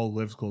we all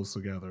lived close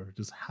together.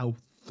 Just how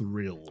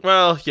thrilled.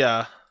 Well,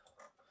 yeah.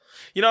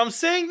 You know, I'm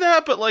saying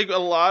that, but like a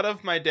lot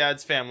of my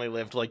dad's family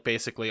lived like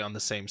basically on the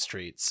same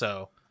street,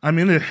 so I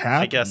mean, it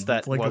happened. I guess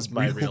that like was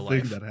my real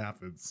life. That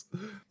happens.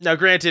 Now,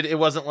 granted, it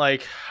wasn't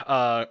like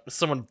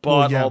someone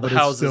bought all the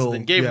houses and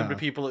then gave them to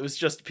people. It was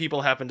just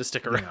people happened to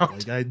stick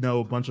around. Like I know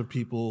a bunch of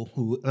people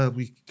who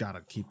we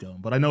gotta keep going,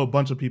 but I know a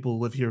bunch of people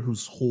who live here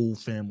whose whole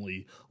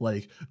family,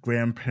 like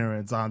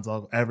grandparents, aunts,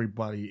 uncles,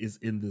 everybody is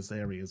in this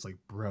area. It's like,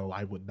 bro,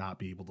 I would not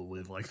be able to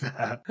live like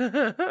that.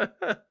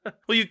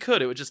 Well, you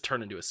could. It would just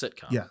turn into a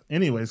sitcom. Yeah.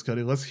 Anyways,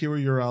 Cody, let's hear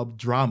your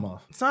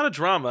drama. It's not a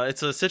drama.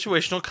 It's a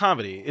situational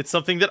comedy. It's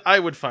something that I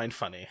would find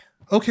funny.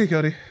 Okay,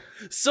 Cody.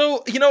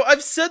 So, you know,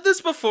 I've said this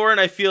before and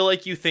I feel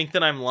like you think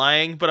that I'm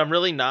lying, but I'm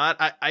really not.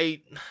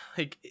 I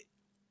like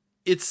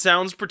it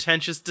sounds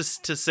pretentious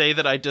to say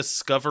that I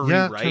discovery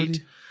write,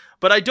 Cody.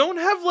 But I don't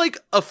have like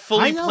a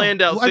fully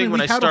planned out thing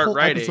when I start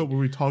writing. Episode where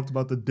we talked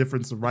about the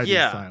difference of writing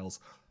styles.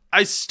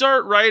 I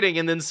start writing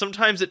and then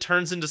sometimes it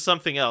turns into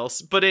something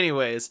else. But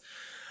anyways,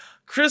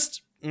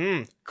 crisp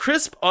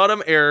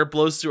autumn air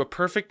blows through a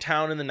perfect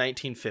town in the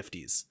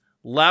 1950s.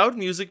 Loud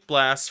music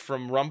blasts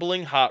from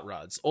rumbling hot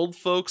rods. Old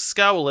folks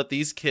scowl at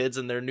these kids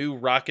and their new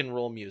rock and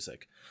roll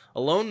music. A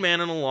lone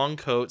man in a long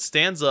coat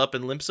stands up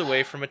and limps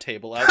away from a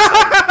table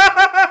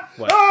outside.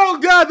 Oh,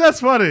 God, that's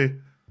funny.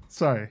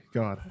 Sorry,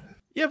 God.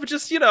 Yeah, but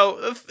just, you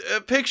know,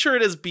 picture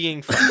it as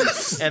being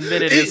funny, and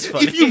then it is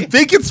funny. If you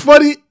think it's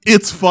funny,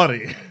 it's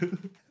funny.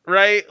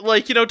 Right?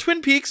 Like, you know,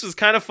 Twin Peaks was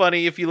kind of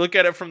funny if you look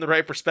at it from the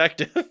right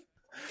perspective.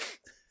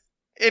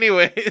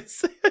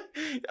 Anyways,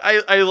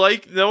 I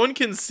like, no one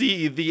can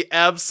see the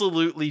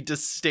absolutely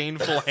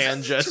disdainful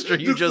hand gesture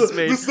you just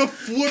made.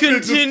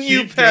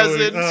 Continue,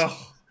 peasant.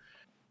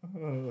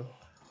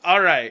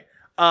 All right.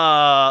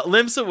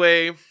 Limps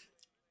away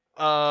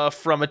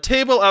from a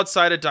table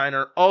outside a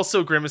diner,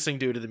 also grimacing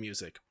due to the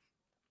music.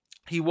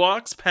 He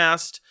walks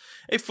past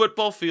a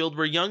football field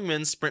where young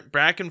men sprint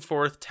back and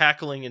forth,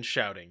 tackling and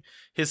shouting.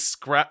 His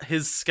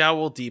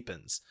scowl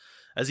deepens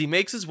as he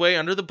makes his way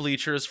under the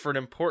bleachers for an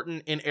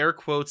important, in air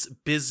quotes,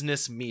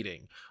 business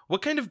meeting.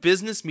 What kind of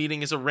business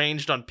meeting is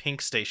arranged on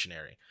pink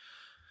stationery?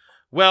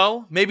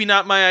 Well, maybe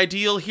not my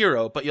ideal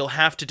hero, but you'll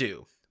have to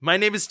do. My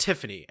name is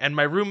Tiffany, and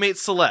my roommate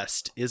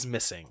Celeste is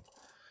missing.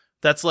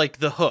 That's like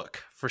the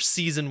hook for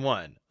season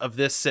 1 of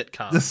this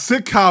sitcom. The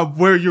sitcom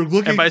where you're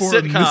looking for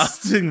a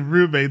missing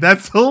roommate.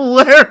 That's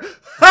hilarious.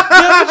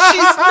 Yeah, but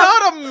she's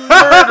not a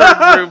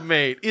murdered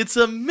roommate. It's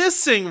a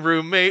missing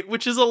roommate,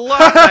 which is a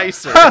lot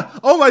nicer.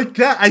 Oh my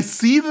God, I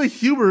see the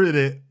humor in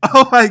it.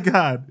 Oh my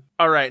God.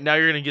 All right, now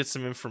you're going to get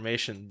some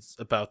information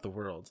about the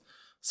world.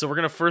 So we're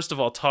going to first of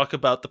all talk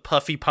about the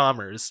Puffy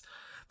Palmers.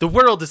 The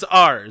world is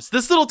ours.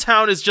 This little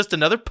town is just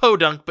another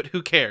podunk, but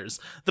who cares?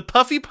 The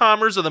Puffy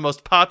Palmers are the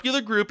most popular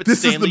group at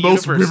Stanley University. This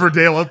is the most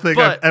Riverdale thing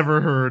I've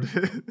ever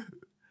heard.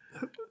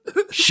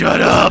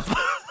 Shut up!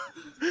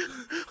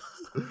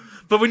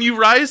 But when you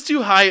rise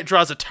too high, it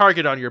draws a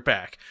target on your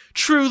back.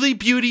 Truly,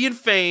 beauty and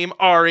fame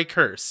are a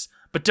curse.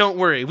 But don't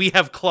worry, we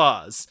have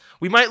claws.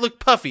 We might look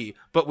puffy,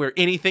 but we're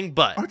anything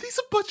but. Are these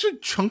a bunch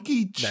of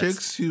chunky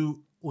chicks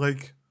who,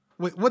 like...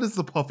 Wait, what is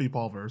the Puffy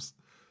Palmers?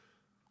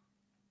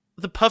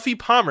 The Puffy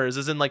Palmers,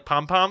 as in like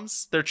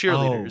pom-poms? They're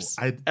cheerleaders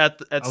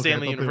at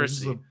Stanley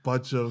University. There's a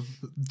bunch of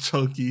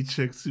chunky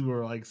chicks who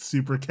are like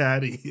super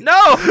catty.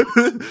 No!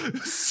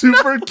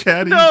 Super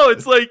catty. No,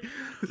 it's like...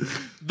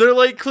 They're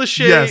like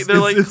cliche. Yes, they're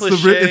like cliche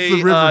it's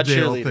the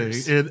Riverdale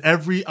cheerleaders. thing. And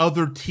every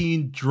other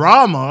teen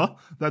drama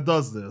that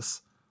does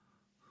this.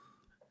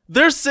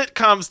 They're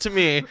sitcoms to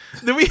me.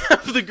 Then we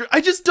have the...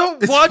 I just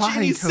don't watch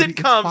any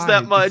sitcoms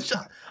that much.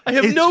 I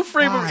have no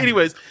frame of...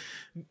 Anyways,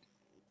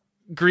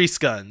 Grease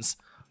Guns.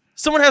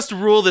 Someone has to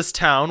rule this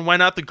town. Why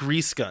not the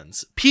Grease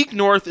Guns? Peak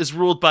North is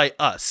ruled by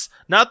us,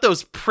 not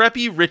those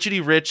preppy,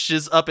 richety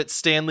riches up at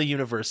Stanley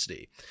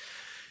University.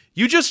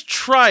 You just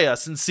try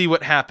us and see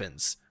what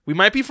happens. We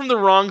might be from the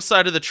wrong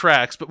side of the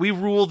tracks, but we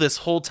rule this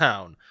whole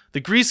town.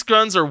 The Grease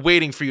Guns are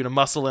waiting for you to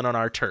muscle in on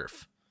our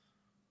turf.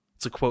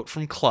 It's a quote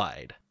from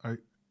Clyde. All right,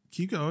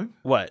 keep going.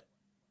 What?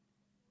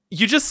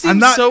 You just seem I'm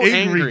not so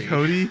angry,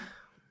 Cody.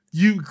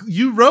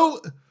 You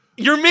wrote.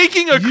 You're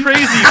making a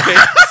crazy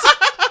face.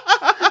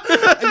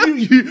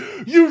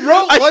 you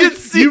wrote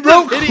like you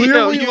wrote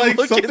clearly you like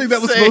something insane.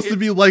 that was supposed to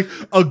be like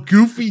a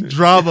goofy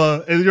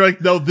drama, and you're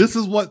like, no, this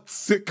is what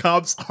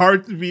sitcoms are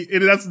to be,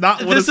 and that's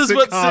not what this a is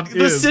sitcom what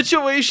the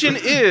situation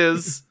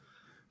is.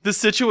 The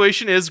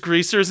situation is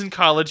greasers and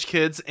college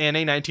kids in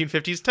a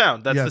 1950s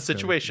town. That's the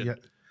situation.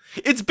 Cody,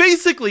 It's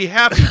basically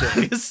Happy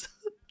Days.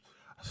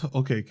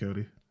 Okay,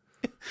 Cody.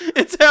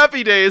 It's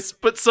Happy Days,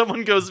 but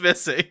someone goes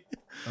missing.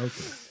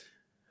 Okay.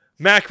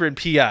 Macron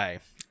PI.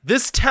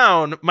 This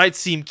town might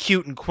seem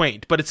cute and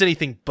quaint, but it's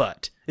anything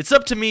but. It's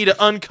up to me to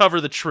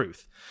uncover the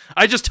truth.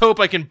 I just hope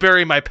I can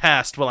bury my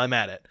past while I'm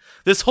at it.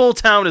 This whole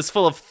town is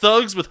full of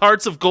thugs with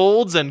hearts of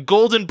golds and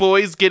golden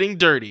boys getting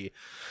dirty.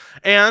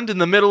 And in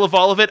the middle of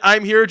all of it,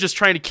 I'm here just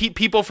trying to keep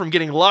people from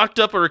getting locked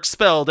up or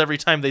expelled every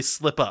time they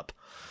slip up.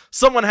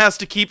 Someone has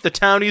to keep the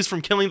townies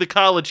from killing the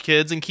college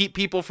kids and keep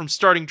people from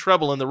starting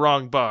trouble in the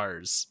wrong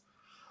bars.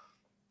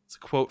 It's a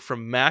quote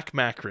from Mac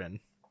Macron.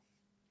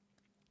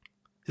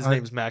 His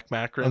name's Mac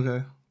Macron.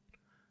 Okay.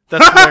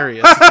 That's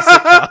hilarious. It's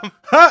a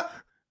sitcom.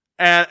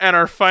 And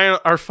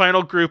our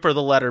final group are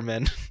the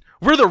Lettermen.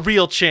 We're the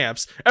real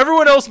champs.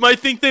 Everyone else might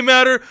think they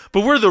matter,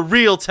 but we're the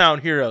real town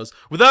heroes.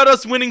 Without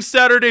us winning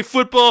Saturday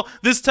football,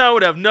 this town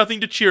would have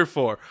nothing to cheer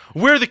for.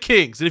 We're the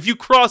kings, and if you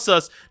cross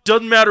us,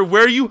 doesn't matter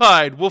where you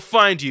hide, we'll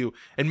find you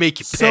and make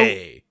you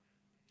pay.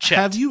 So,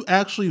 have you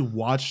actually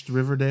watched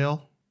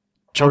Riverdale?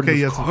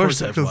 Jordan, of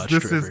course I've watched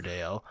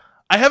Riverdale.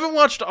 I haven't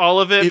watched all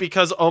of it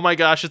because, oh my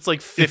gosh, it's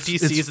like 50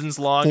 seasons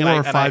long. 4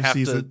 or 5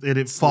 seasons, and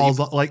it falls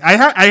off. Like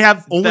I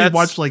have only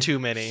watched like too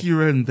many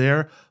here and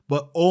there,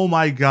 but oh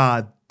my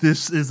god,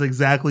 this is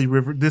exactly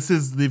This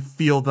is the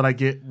feel that I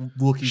get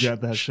looking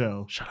at that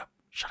show. Shut up.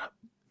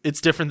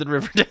 It's different than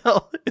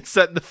Riverdale. It's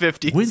set in the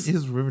 50s. When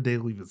is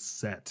Riverdale even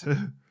set?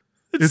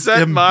 It's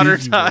set in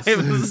modern times.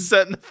 It's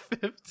set in the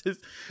 50s.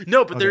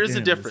 No, but there is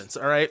a difference.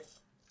 All right.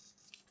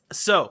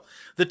 So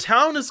the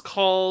town is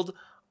called.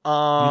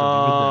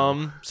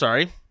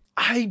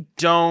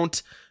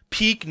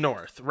 Peak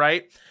North,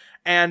 right?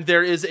 And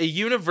there is a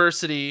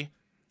university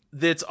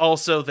that's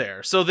also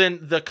there. So then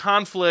the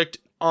conflict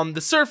on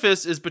the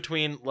surface is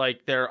between,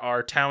 like, there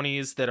are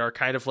townies that are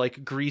kind of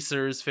like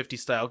greasers, 50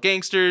 style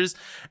gangsters,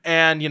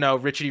 and, you know,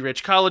 richety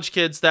rich college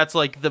kids. That's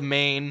like the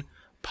main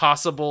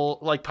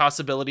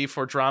possibility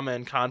for drama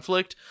and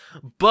conflict.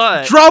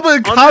 But drama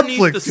and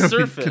conflict, the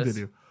surface.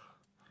 Continue.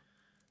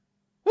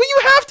 Well, you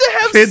have to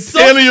have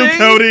something.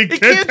 Cody.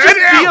 It can't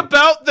just be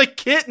about the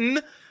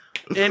kitten.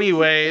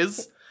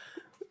 Anyways,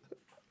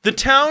 the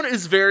town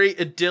is very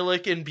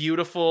idyllic and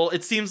beautiful.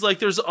 It seems like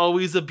there's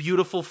always a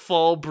beautiful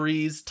fall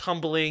breeze,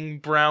 tumbling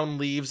brown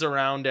leaves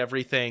around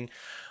everything.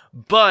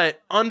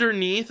 But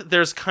underneath,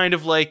 there's kind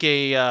of like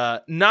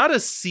a, not a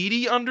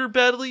seedy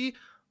underbelly,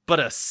 but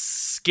a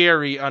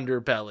scary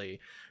underbelly.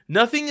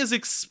 Nothing is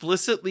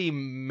explicitly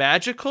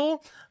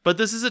magical, but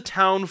this is a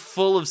town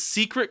full of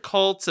secret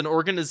cults and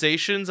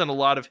organizations and a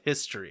lot of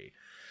history.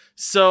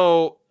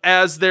 So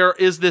as there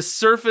is this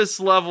surface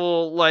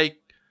level, like,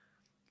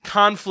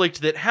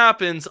 conflict that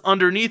happens,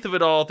 underneath of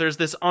it all, there's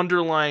this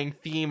underlying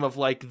theme of,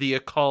 like, the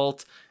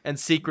occult and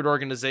secret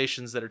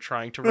organizations that are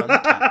trying to run the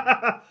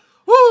town.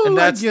 Woo, and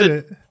that's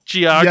the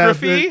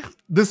geography. Yeah,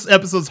 this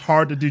episode's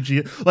hard to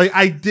do. Like,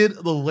 I did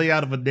the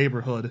layout of a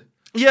neighborhood.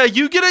 Yeah,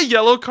 you get a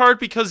yellow card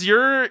because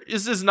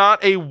this is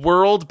not a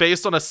world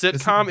based on a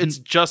sitcom. It's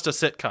just a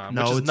sitcom.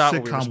 No, which is it's not sitcom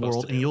what we were supposed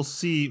world, to do. and you'll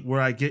see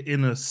where I get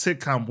in a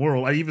sitcom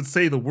world. I even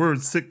say the word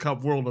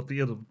sitcom world at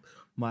the end of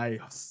my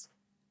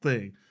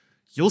thing.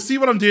 You'll see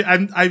what I'm doing.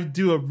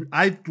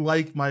 I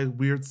like my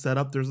weird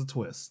setup. There's a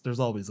twist. There's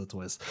always a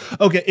twist.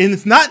 Okay, and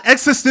it's not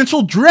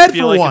existential dread I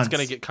feel for like once. it's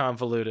gonna get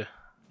convoluted.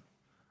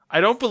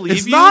 I don't believe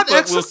it's you, not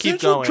but we'll keep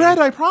existential going. dread.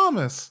 I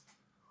promise.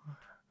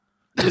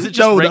 Is it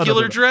just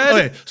regular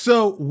dread? Okay,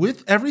 so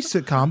with every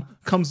sitcom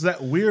comes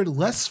that weird,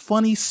 less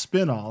funny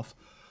spinoff.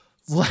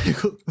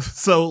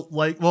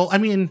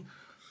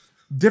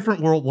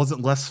 Different World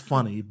wasn't less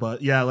funny,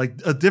 but yeah, like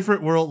a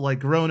Different World, like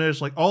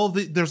Grownish, like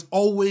there's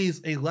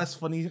always a less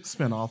funny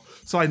spinoff.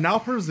 So I now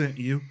present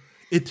you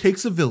It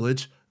Takes a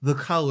Village, The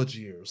College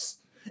Years.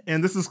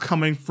 And this is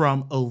coming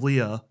from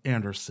Aaliyah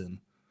Anderson.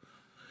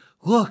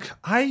 Look,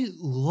 I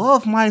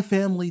love my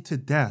family to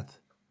death.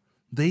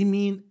 They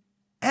mean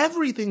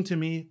everything to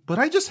me, but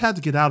I just had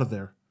to get out of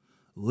there.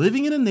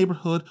 Living in a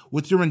neighborhood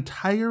with your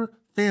entire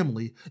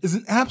family is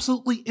an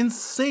absolutely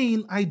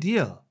insane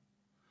idea.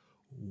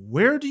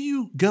 Where do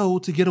you go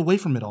to get away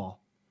from it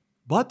all?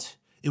 But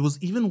it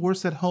was even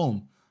worse at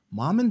home.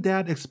 Mom and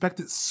Dad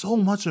expected so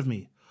much of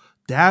me.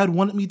 Dad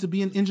wanted me to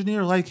be an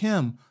engineer like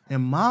him,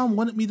 and Mom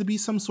wanted me to be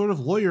some sort of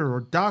lawyer or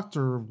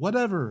doctor or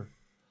whatever.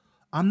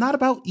 I'm not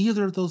about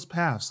either of those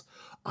paths.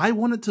 I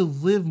wanted to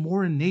live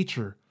more in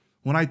nature.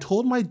 When I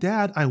told my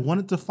dad I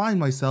wanted to find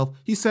myself,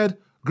 he said,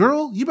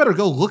 "Girl, you better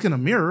go look in a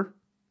mirror."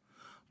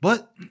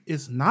 But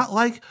it's not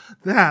like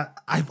that.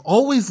 I've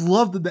always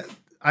loved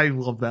I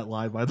love that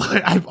line, by the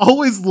way. I've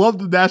always loved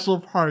the national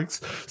parks,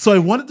 so I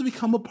wanted to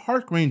become a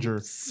park ranger.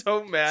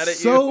 So mad at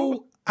you.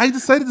 So I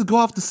decided to go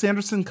off to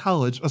Sanderson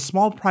College, a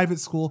small private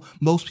school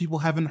most people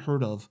haven't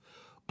heard of.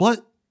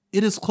 But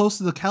it is close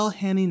to the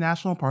Kalahari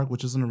National Park,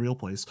 which isn't a real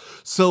place,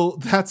 so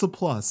that's a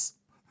plus.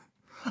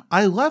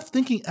 I left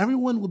thinking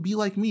everyone would be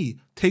like me,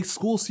 take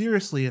school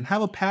seriously, and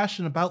have a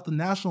passion about the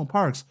national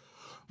parks.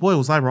 Boy,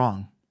 was I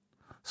wrong.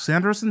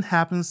 Sanderson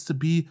happens to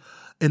be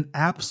an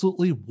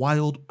absolutely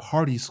wild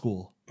party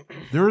school.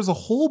 There is a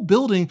whole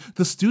building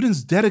the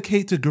students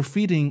dedicate to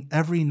graffitiing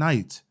every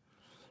night.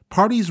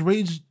 Parties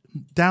rage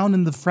down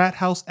in the frat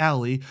house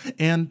alley,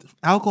 and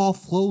alcohol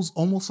flows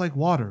almost like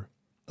water.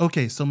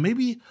 Okay, so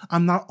maybe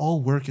I'm not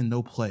all work and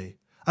no play.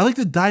 I like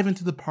to dive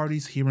into the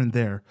parties here and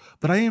there,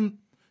 but I am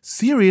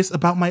serious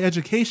about my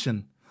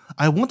education.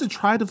 I want to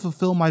try to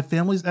fulfill my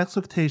family's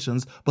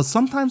expectations, but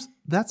sometimes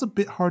that's a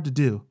bit hard to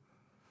do.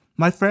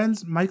 My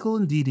friends Michael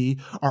and Dee Dee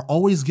are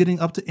always getting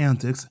up to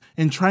antics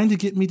and trying to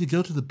get me to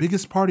go to the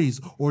biggest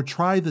parties or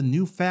try the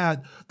new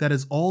fad that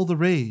is all the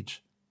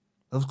rage.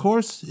 Of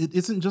course, it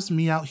isn't just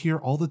me out here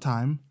all the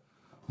time.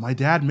 My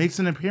dad makes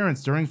an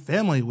appearance during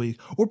family week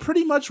or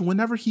pretty much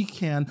whenever he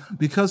can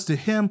because to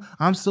him,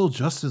 I'm still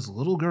just his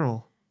little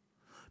girl.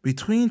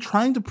 Between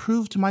trying to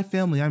prove to my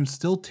family I'm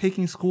still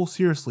taking school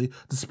seriously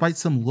despite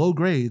some low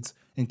grades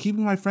and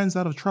keeping my friends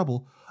out of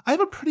trouble, I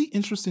have a pretty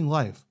interesting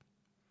life.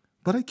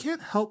 But I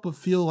can't help but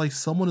feel like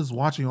someone is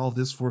watching all of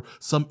this for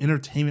some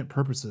entertainment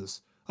purposes.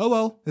 Oh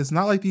well, it's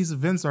not like these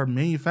events are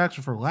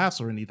manufactured for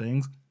laughs or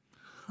anything.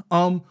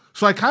 So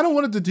I kind of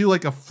wanted to do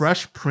like a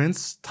Fresh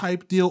Prince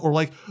type deal, or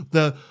like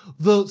the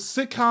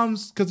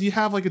sitcoms, because you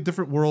have like a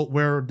different world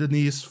where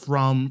Denise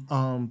from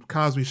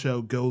Cosby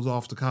Show goes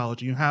off to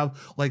college. You have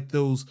like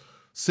those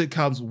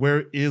sitcoms where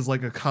it is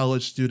like a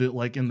college student,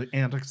 like in the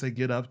antics they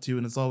get up to,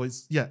 and it's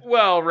always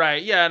Well,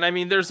 right, yeah, and I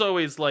mean, there's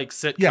always like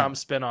sitcom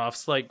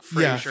spinoffs, like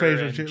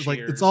Frasier, and like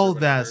it's all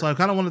of that. So I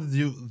kind of wanted to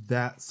do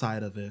that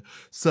side of it.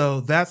 So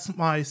that's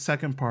my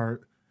second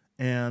part,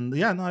 and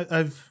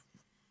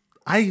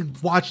I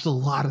watched a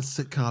lot of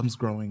sitcoms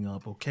growing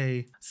up.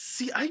 Okay,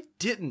 see, I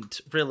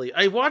didn't really.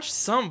 I watched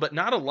some, but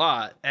not a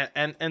lot.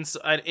 And so,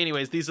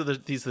 anyways, these are the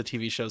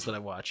TV shows that I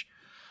watch.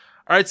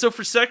 All right, so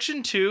for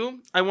section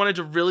 2, I wanted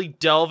to really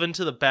delve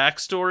into the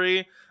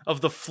backstory of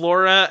the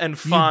flora and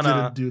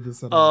fauna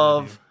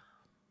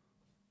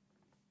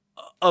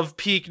of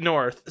Peak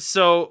North.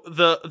 So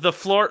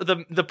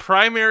the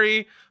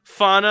primary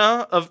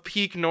fauna of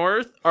Peak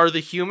North are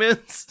the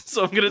humans.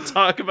 So I'm going to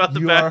talk about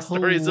the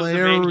backstories of the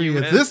main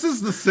humans. This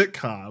is the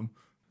sitcom.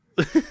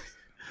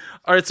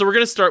 All right, so we're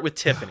going to start with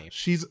Tiffany.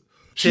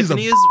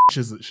 Tiffany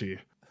isn't she?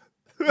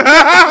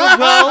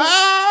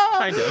 Well,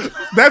 kind of.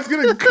 That's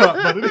gonna cut,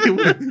 but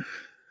anyway.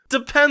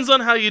 Depends on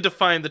how you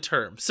define the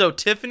term. So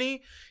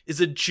Tiffany is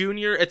a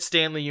junior at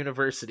Stanley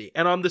University,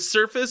 and on the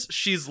surface,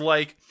 she's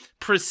like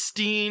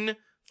pristine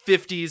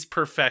 50s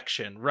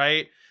perfection,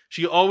 right?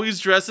 She always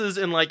dresses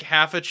in like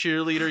half a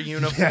cheerleader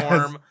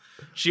uniform.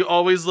 Yes. She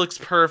always looks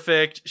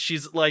perfect.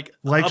 She's like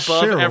above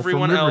Cheryl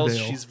everyone else.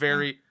 She's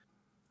very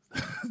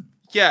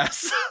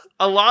yes,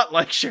 a lot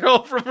like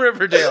Cheryl from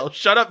Riverdale.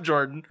 Shut up,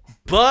 Jordan.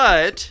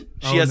 But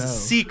she has a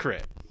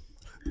secret.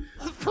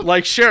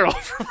 Like Cheryl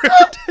from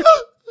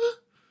Riverdale.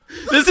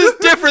 This is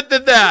different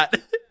than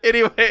that.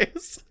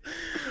 Anyways.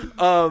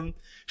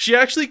 She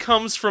actually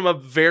comes from a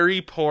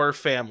very poor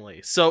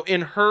family. So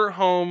in her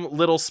home,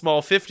 little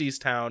small 50s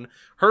town,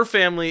 her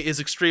family is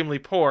extremely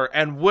poor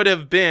and would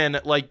have been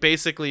like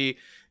basically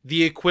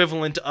the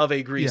equivalent of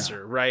a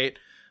greaser, right?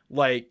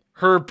 Like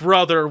her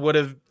brother would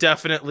have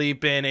definitely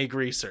been a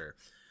greaser.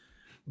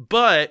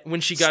 But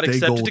when she got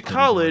accepted to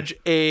college,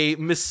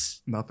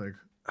 nothing.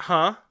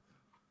 Huh?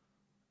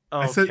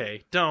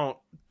 Okay, don't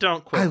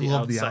quote The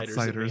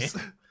Outsiders.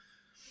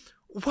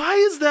 Why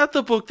is that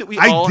the book that we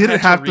all had to read? I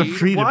didn't have to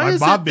read it. My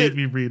mom made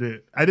me read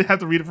it. I didn't have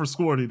to read it for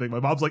school or anything. My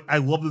mom's like, "I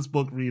love this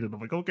book. Read it." I'm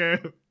like, "Okay."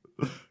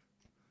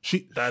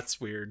 That's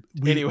weird.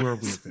 We're a weird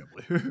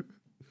family.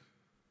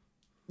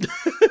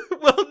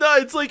 Well, no,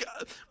 it's like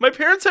my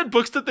parents had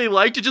books that they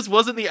liked. It just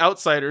wasn't The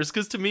Outsiders,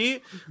 because to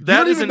me,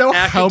 that is an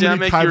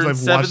academic. How many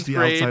times I've watched The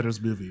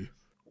Outsiders movie?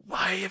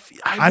 Why? If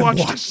I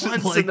watched it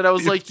once, like, and then I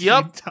was like,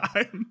 "Yep."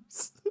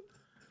 Times.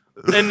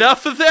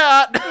 Enough of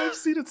that. I've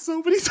seen it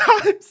so many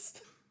times.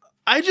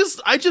 I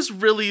just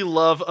really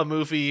love a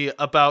movie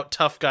about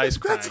tough guys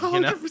crying. That's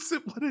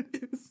 100% what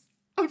it is.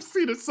 I've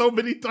seen it so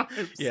many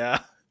times. Yeah.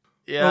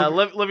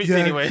 Let me.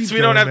 Anyways,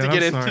 we don't have to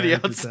get into The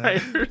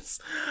Outsiders.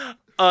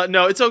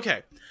 No, it's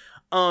okay.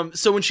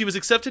 So when she was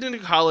accepted into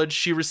college,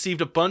 she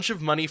received a bunch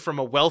of money from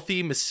a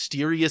wealthy,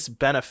 mysterious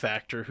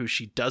benefactor who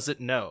she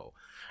doesn't know,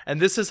 and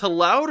this has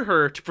allowed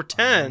her to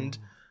pretend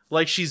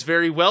like she's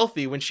very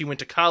wealthy when she went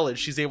to college.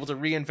 She's able to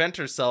reinvent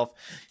herself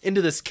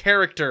into this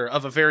character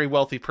of a very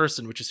wealthy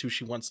person, which is who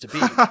she wants to be.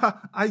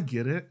 I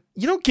get it.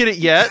 You don't get it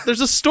yet.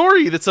 There's a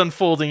story that's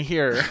unfolding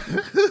here.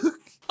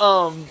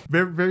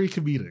 Very, very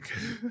comedic.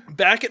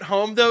 Back at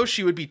home, though,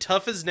 she would be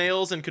tough as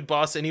nails and could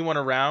boss anyone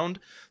around.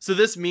 So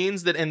this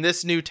means that in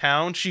this new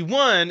town, she,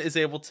 one, is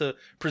able to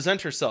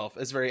present herself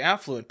as very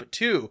affluent, but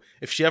two,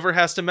 if she ever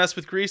has to mess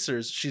with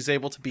greasers, she's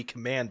able to be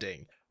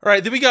commanding. All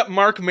right, then we got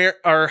Mark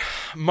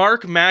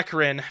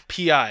Macarin,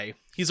 PI.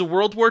 He's a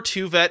World War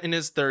II vet in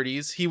his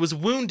 30s. He was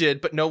wounded,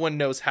 but no one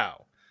knows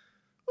how.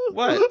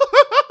 What?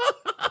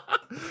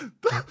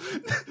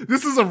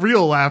 This is a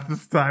real laugh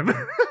this time.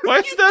 Why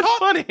is that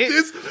funny?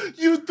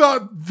 You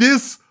thought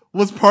this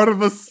was part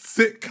of a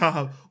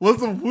sitcom.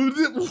 Was a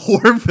wounded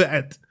war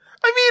vet.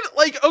 I mean,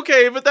 like,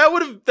 okay, but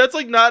that's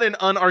like not an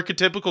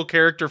unarchetypical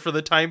character for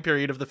the time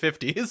period of the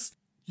 50s.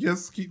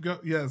 Yes, keep going.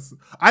 Yes.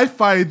 I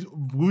find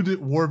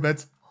wounded war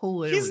vets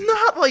hilarious. He's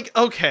not like,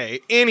 okay,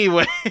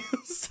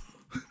 anyways.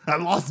 I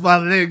lost my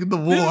leg in the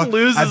war. He didn't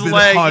lose his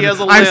leg, he has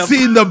a limp. I've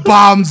seen the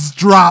bombs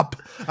drop.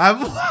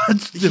 I've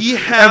watched him.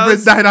 Every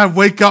night I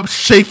wake up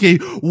shaking,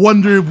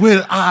 wondering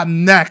when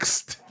I'm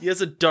next. He has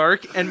a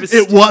dark and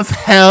mysterious... It was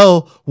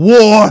hell.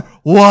 War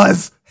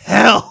was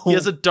hell. He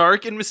has a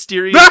dark and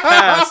mysterious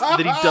past that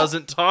he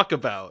doesn't talk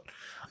about.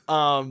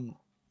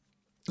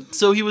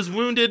 So he was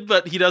wounded,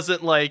 but he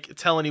doesn't, like,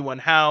 tell anyone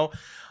how.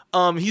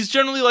 He's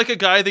generally like a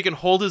guy that can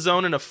hold his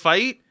own in a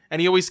fight,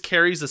 and he always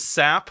carries a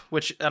sap,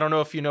 which I don't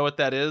know if you know what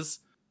that is.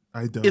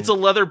 I don't. It's a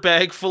leather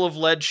bag full of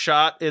lead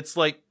shot. It's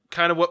like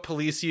kind of what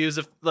police use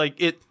if like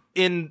it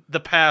in the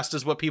past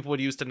is what people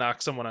would use to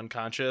knock someone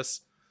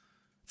unconscious.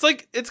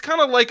 It's kind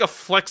of like a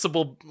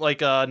flexible,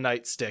 like a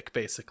nightstick,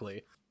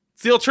 basically.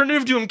 It's the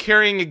alternative to him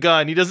carrying a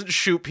gun. He doesn't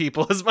shoot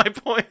people, is my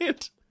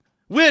point.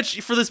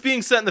 Which, for this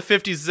being set in the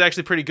 50s, is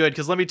actually pretty good,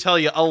 because let me tell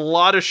you, a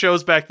lot of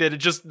shows back then, it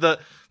just, the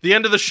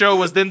end of the show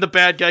was then the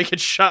bad guy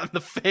gets shot in the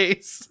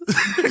face.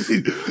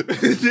 And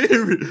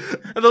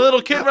the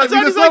little kid runs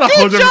out, he's like,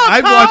 good job,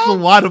 I've watched a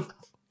lot of...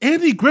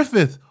 Andy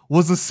Griffith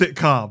was a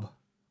sitcom.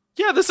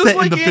 Yeah, this is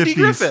like Andy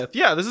Griffith.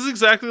 Yeah, this is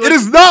exactly like...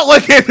 This is not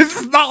like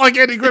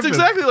Andy Griffith. It's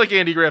exactly like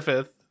Andy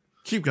Griffith.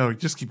 Keep going,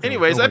 just keep going.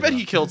 Anyways, I bet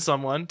he killed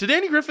someone. Did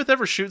Andy Griffith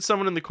ever shoot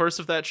someone in the course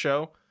of that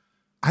show?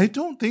 I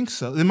don't think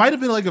so. It might have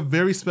been like a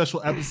very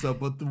special episode,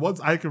 but the ones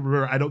I can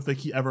remember, I don't think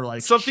he ever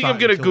like something I'm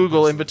gonna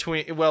Google in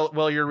between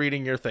while you're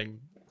reading your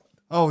thing.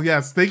 Oh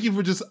yes, thank you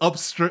for just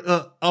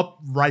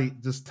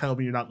upright. Just tell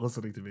me you're not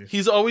listening to me.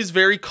 He's always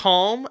very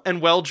calm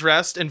and well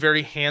dressed and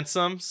very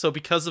handsome. So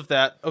because of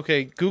that,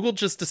 okay, Google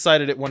just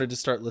decided it wanted to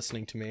start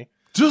listening to me.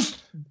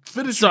 Just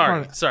finish.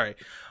 Sorry.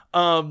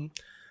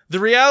 The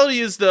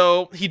reality is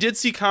though, he did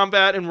see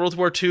combat in World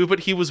War II,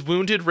 but he was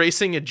wounded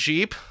racing a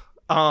Jeep.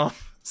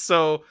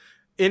 So.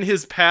 In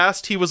his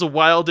past, he was a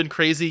wild and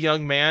crazy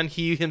young man.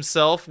 He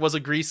himself was a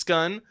grease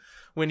gun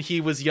when he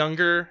was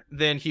younger.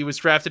 Then he was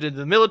drafted into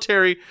the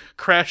military,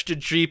 crashed a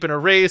Jeep in a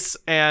race,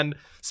 and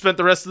spent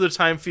the rest of the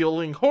time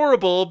feeling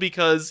horrible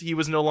because he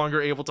was no longer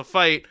able to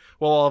fight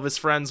while all of his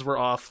friends were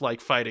off,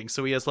 like, fighting.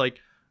 So he has, like,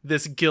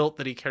 this guilt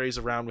that he carries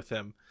around with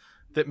him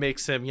that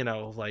makes him, you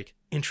know, like,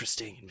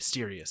 interesting and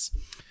mysterious.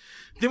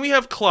 Then we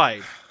have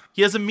Clyde.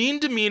 He has a mean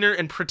demeanor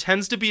and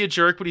pretends to be a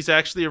jerk, but he's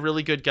actually a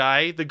really good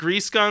guy. The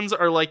grease guns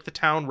are like the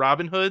town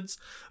Robin Hoods.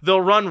 They'll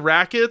run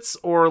rackets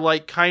or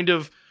like kind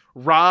of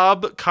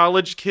rob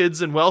college kids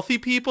and wealthy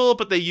people,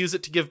 but they use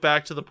it to give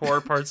back to the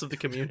poorer parts of the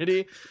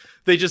community.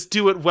 They just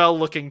do it well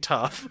looking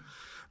tough.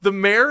 The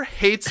mayor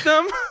hates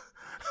them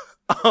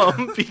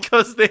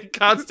because they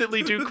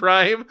constantly do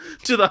crime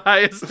to the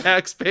highest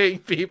tax paying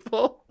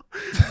people.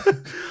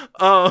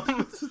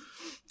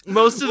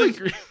 Most of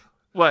the...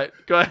 What?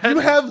 Go ahead. You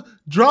have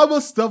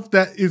drama stuff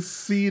that is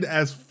seen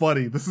as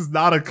funny. This is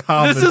not a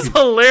comedy. This is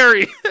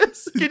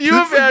hilarious. Can you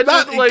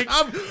imagine, like...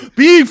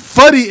 being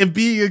funny and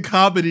being a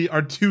comedy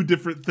are two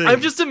different things. I'm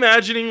just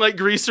imagining, like,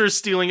 greasers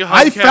stealing a hubcaps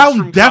I found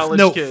from Death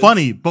Note kids.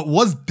 funny, but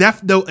was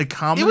Death Note a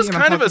comedy? It was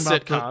kind of a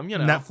sitcom, you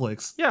know.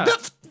 Netflix. Yeah.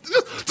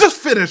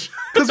 Just finish,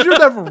 because you're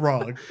never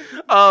wrong.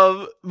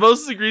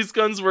 Most of the grease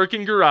guns work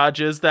in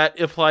garages. That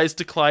applies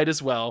to Clyde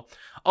as well.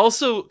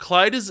 Also,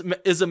 Clyde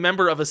is a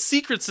member of a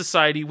secret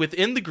society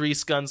within the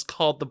grease guns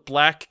called the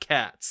Black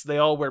Cats. They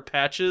all wear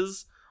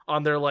patches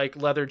on their, like,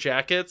 leather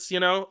jackets, you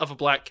know, of a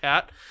black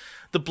cat.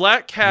 The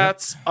Black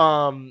Cats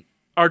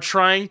are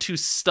trying to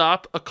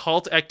stop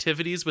occult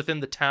activities within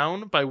the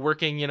town by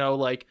working, you know,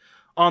 like,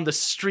 on the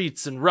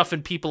streets and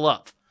roughing people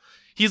up.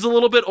 He's a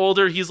little bit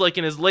older. He's, like,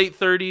 in his late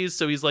 30s,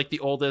 so he's, like, the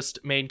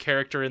oldest main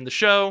character in the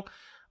show.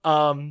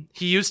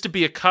 He used to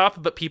be a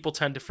cop, but people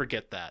tend to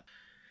forget that.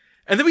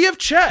 And then we have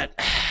Chet.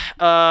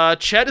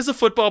 Chet is a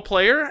football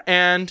player,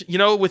 and, you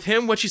know, with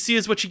him, what you see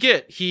is what you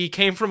get. He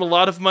came from a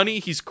lot of money,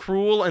 he's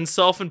cruel and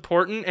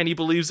self-important, and he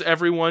believes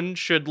everyone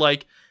should,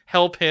 like,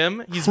 help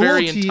him. He's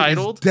very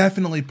entitled. Is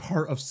definitely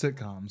part of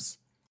sitcoms.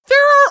 There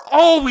are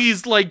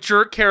always like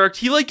jerk character.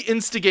 He like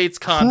instigates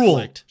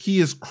conflict. He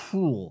is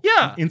cruel.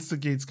 Yeah. He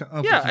instigates.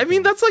 Okay, yeah, I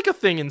mean that's like a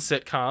thing in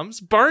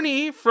sitcoms.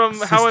 Barney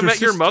from How I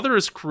Met Your Mother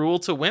is cruel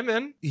to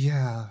women.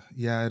 Yeah.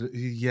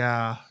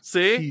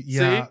 See.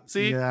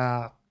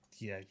 Yeah.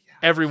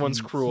 Everyone's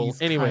cruel.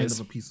 He's Anyways, kind of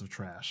a piece of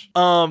trash.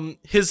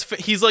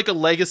 He's like a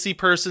legacy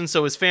person,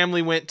 so his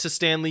family went to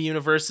Stanley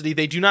University.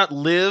 They do not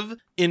live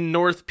in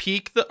North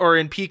Peak or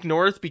in Peak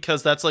North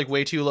because that's like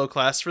way too low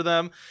class for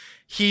them.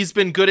 He's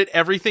been good at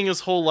everything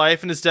his whole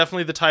life and is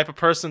definitely the type of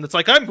person that's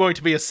like, I'm going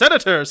to be a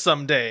senator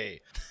someday.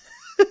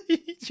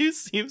 You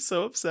seem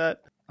so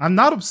upset. I'm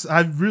not upset.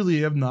 I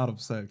really am not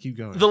upset. Keep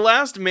going. The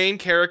last main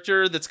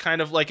character that's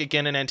kind of like,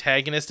 again, an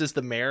antagonist is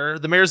the mayor.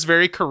 The mayor's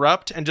very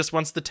corrupt and just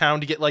wants the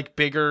town to get like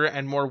bigger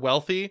and more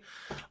wealthy.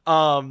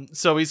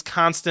 So he's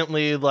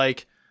constantly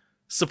like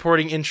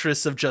supporting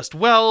interests of just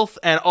wealth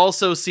and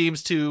also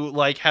seems to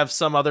like have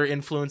some other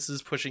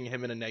influences pushing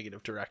him in a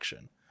negative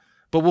direction.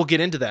 But we'll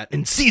get into that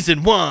in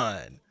season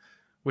 1,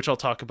 which I'll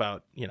talk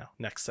about,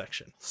 next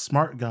section.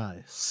 Smart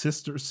guy,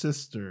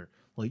 sister,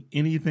 like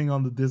anything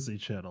on the Disney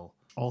Channel.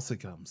 All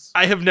sitcoms.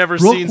 I have never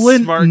Brooklyn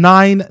seen Smart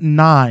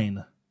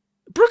Nine-Nine.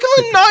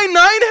 Brooklyn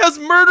Nine-Nine has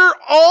murder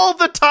all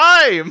the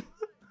time.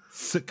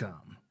 Sitcom.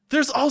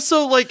 There's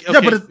also like, okay,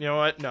 yeah, but you know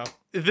what? No,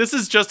 this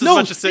is just as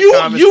much a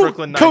sitcom as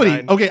Brooklyn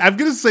Nine-Nine. Cody, okay, I'm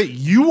gonna say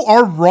you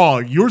are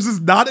wrong. Yours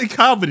is not a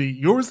comedy.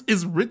 Yours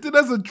is written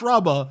as a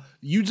drama.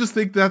 You just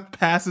think that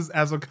passes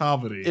as a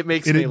comedy. It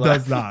makes me laugh. It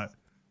does not.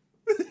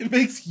 It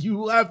makes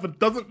you laugh, but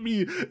doesn't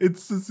mean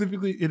it's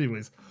specifically.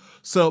 Anyways.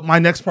 So my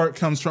next part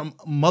comes from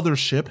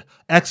Mothership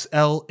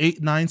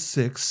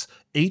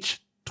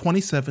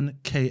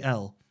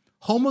XL896H27KL,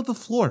 home of the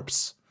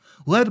Florps,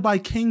 led by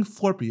King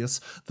Florpius,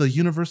 the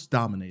universe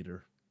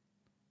dominator.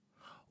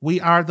 We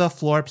are the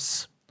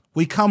Florps.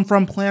 We come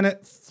from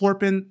planet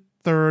Florpin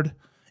III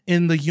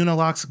in the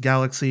Unilox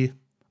galaxy.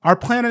 Our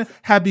planet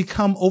had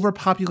become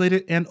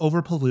overpopulated and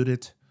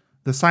overpolluted.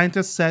 The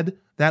scientists said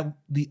that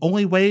the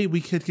only way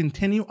we could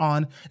continue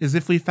on is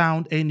if we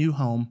found a new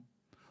home.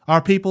 Our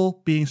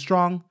people, being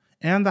strong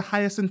and the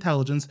highest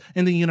intelligence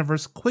in the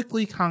universe,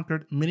 quickly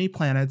conquered many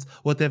planets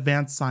with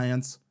advanced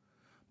science.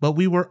 But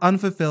we were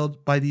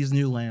unfulfilled by these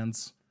new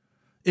lands.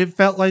 It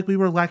felt like we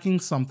were lacking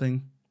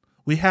something.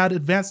 We had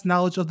advanced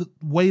knowledge of the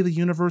way the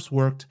universe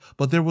worked,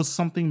 but there was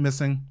something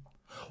missing.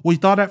 We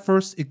thought at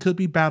first it could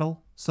be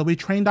battle, so we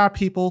trained our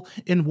people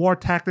in war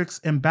tactics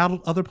and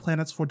battled other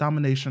planets for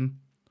domination.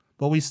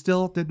 But we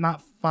still did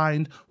not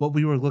find what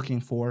we were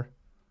looking for.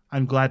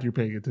 I'm glad you're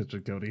paying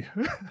attention, Cody.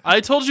 I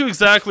told you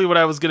exactly what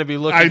I was going to be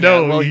looking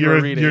at while you were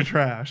reading. You're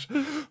trash.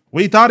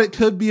 We thought it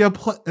could be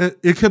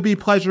it could be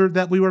pleasure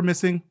that we were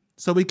missing,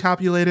 so we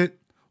copulated.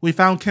 We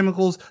found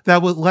chemicals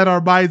that would let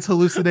our minds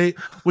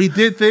hallucinate. We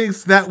did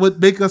things that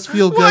would make us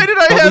feel good. Why did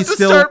I have to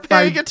start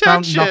paying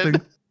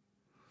attention?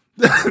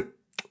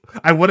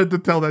 I wanted to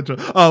tell that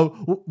joke.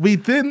 We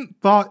then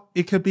thought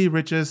it could be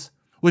riches.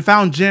 We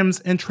found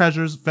gems and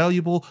treasures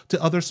valuable to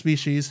other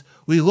species.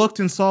 We looked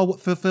and saw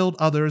what fulfilled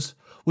others.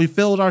 We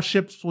filled our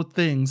ships with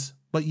things,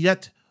 but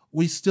yet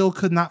we still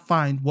could not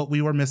find what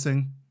we were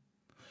missing.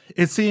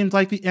 It seemed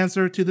like the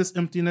answer to this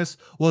emptiness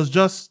was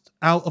just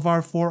out of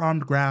our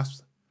four-armed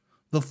grasp.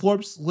 The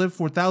Florps lived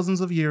for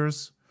thousands of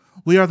years.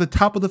 We are the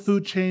top of the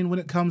food chain when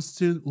it comes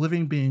to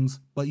living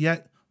beings, but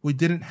yet we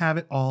didn't have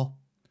it all.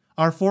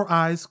 Our 4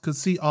 eyes could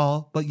see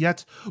all, but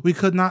yet we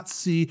could not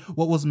see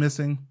what was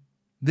missing.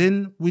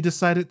 Then we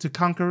decided to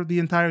conquer the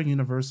entire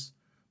universe.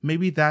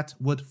 Maybe that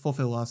would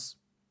fulfill us.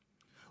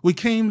 We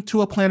came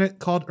to a planet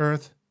called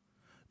Earth.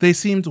 They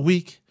seemed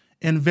weak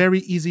and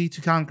very easy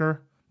to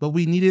conquer, but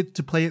we needed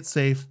to play it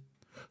safe.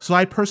 So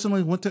I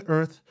personally went to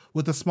Earth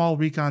with a small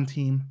recon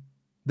team.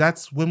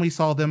 That's when we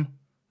saw them,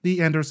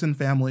 the Anderson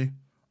family,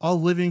 all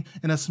living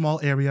in a small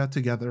area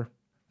together.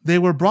 They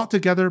were brought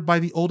together by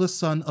the oldest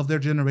son of their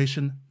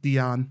generation,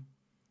 Dion.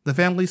 The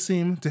family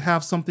seemed to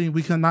have something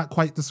we cannot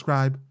quite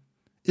describe.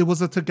 It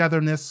was a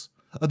togetherness,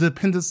 a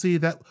dependency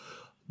that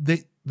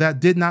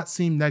did not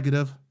seem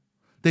negative.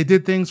 They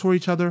did things for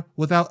each other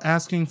without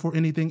asking for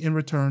anything in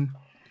return.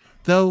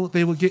 Though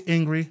they would get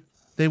angry,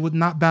 they would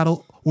not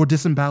battle or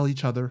disembowel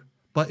each other,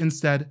 but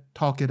instead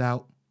talk it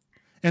out.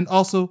 And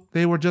also,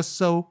 they were just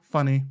so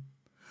funny.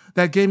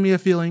 That gave me a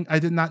feeling I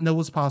did not know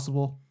was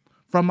possible.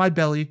 From my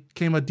belly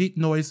came a deep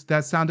noise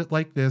that sounded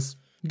like this.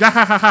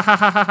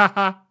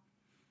 Gah-ha-ha-ha-ha-ha-ha.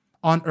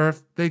 On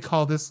Earth, they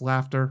call this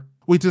laughter.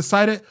 We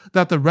decided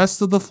that the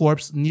rest of the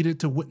Florps needed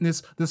to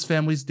witness this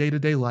family's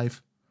day-to-day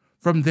life.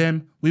 From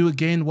them, we would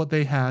gain what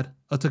they had,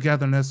 a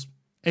togetherness,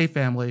 a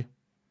family.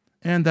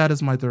 And that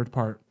is my third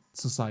part,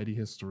 society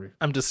history.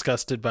 I'm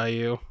disgusted by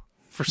you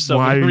for so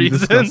many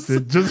reasons.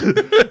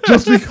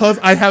 Just because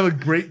I have a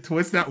great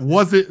twist that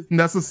wasn't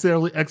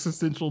necessarily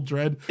existential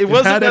dread. It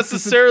wasn't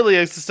necessarily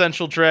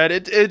existential dread.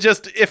 It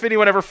just, if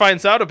anyone ever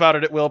finds out about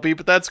it, it will be,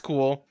 but that's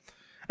cool.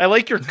 I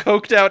like your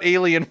coked out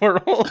alien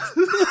world.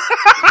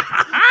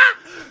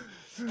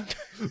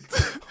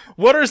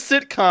 What are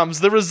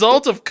sitcoms? The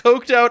result of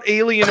coked out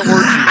alien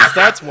orgies.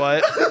 That's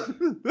what.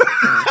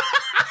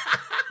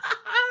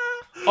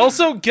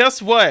 Also,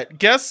 guess what?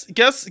 Guess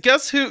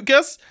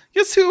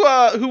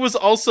who was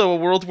also a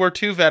World War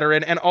II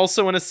veteran and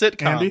also in a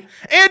sitcom?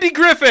 Andy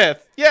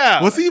Griffith.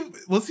 Yeah. Was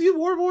he in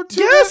World War II?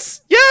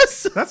 Yes.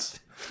 That's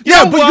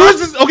yeah, but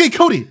yours is okay,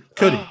 Cody.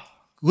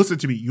 Listen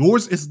to me.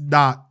 Yours is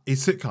not a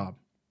sitcom.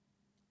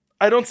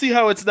 I don't see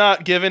how it's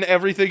not, given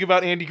everything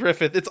about Andy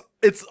Griffith.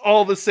 It's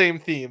all the same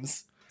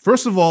themes.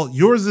 First of all,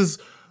 yours is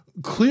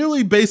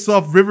clearly based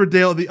off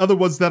Riverdale and the other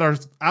ones that are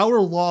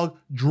hour-long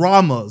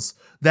dramas.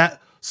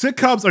 That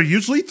sitcoms are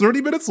usually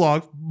 30 minutes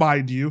long,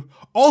 mind you.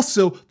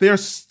 Also, they are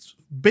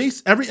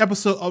based every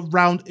episode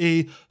around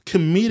a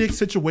comedic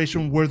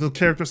situation where the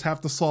characters have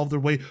to solve their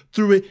way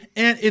through it,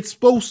 and it's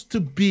supposed to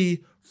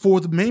be for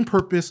the main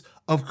purpose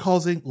of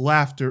causing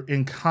laughter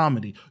and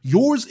comedy.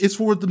 Yours is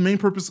for the main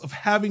purpose of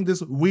having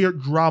this weird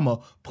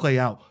drama play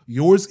out.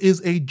 Yours is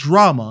a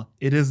drama.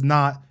 It is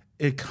not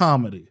a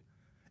comedy.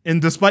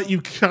 And despite you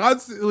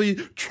constantly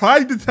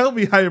trying to tell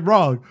me I am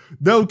wrong,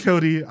 no,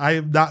 Cody, I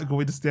am not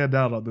going to stand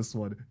out on this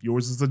one.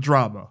 Yours is a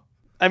drama.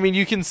 I mean,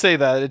 you can say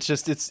that. It's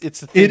just, it's the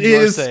thing it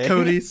is,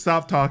 Cody.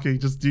 Stop talking.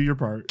 Just do your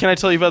part. Can I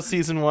tell you about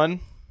season 1?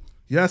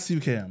 Yes, you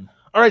can.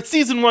 All right,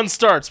 season 1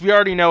 starts. We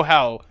already know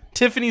how.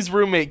 Tiffany's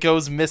roommate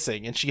goes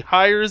missing, and she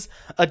hires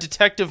a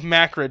detective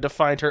Macra to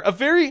find her. A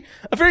very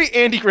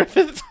Andy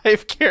Griffith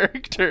type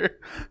character.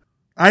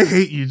 I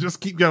hate you.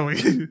 Just keep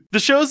going. The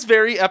show's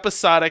very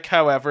episodic,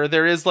 however.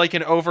 There is like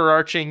an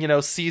overarching,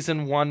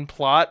 season 1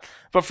 plot,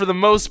 but for the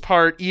most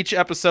part, each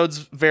episode's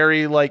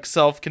very like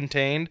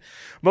self-contained.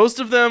 Most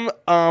of them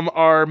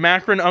are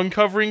Macron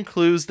uncovering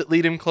clues that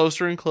lead him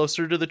closer and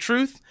closer to the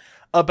truth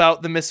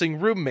about the missing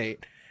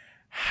roommate.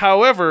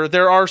 However,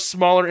 there are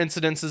smaller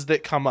incidences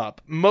that come up.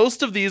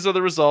 Most of these are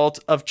the result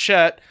of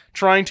Chet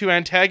trying to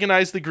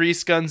antagonize the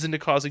Grease Guns into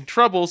causing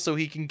trouble so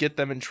he can get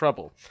them in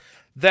trouble.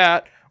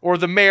 That, or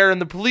the mayor and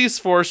the police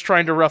force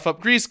trying to rough up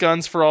Grease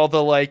Guns for all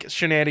the like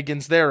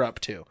shenanigans they're up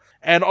to.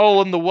 And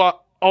all the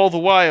while,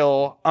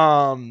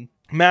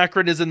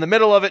 Macron is in the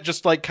middle of it,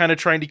 just like kind of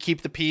trying to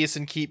keep the peace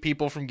and keep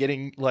people from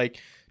getting like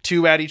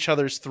too at each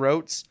other's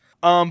throats.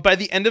 By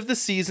the end of the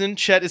season,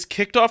 Chet is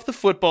kicked off the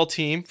football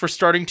team for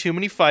starting too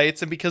many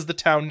fights and because the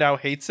town now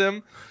hates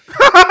him.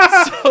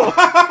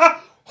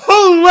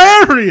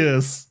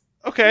 Hilarious!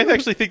 Okay, I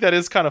actually think that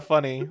is kind of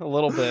funny, a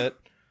little bit.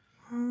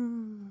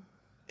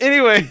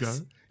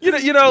 Anyways,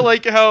 you know,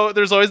 like how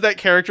there's always that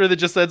character that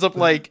just ends up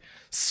like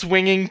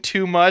swinging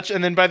too much,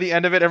 and then by the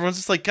end of it, everyone's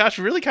just like, gosh,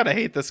 we really kind of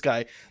hate this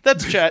guy.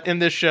 That's Chet in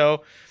this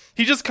show.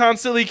 He just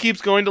constantly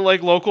keeps going to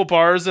like local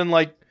bars and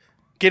like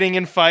getting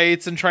in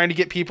fights and trying to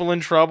get people in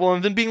trouble,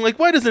 and then being like,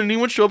 why doesn't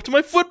anyone show up to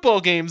my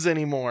football games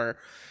anymore?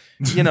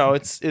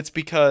 It's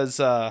because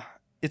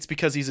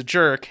he's a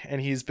jerk and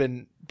he's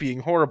been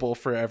being horrible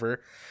forever.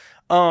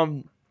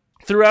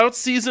 Throughout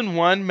season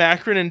 1,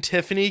 Macron and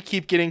Tiffany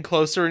keep getting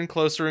closer and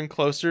closer and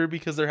closer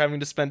because they're having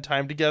to spend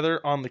time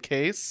together on the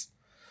case.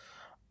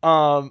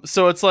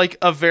 So it's like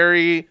a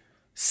very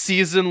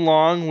season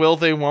long will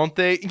they won't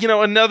they,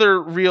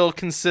 another real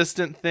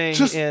consistent thing.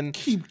 Just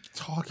keep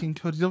talking,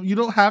 Cody. You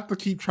don't have to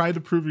keep trying to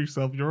prove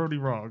yourself. You're already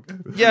wrong.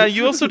 Yeah,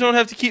 you also don't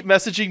have to keep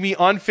messaging me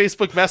on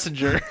Facebook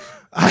Messenger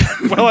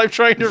while I'm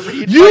trying to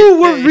read.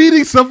 You were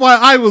reading some while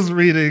I was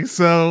reading,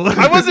 so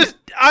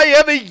I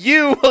am a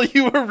you while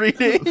you were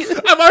reading.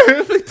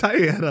 I'm a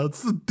Diana.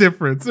 It's a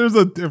difference. There's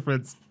a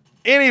difference.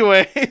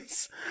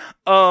 Anyways,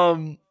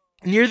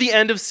 near the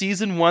end of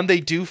season 1, they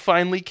do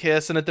finally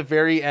kiss, and at the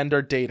very end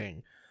are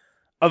dating.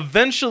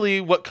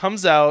 Eventually, what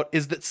comes out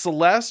is that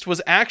Celeste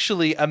was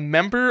actually a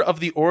member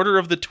of the Order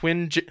of the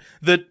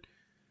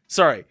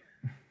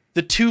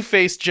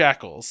Two-Faced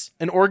Jackals,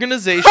 an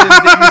organization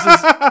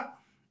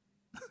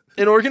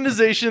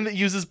that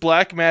uses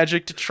black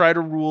magic to try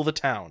to rule the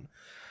town.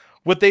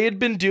 What they had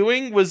been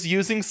doing was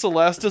using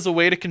Celeste as a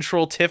way to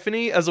control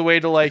Tiffany, as a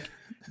way to like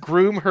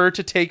groom her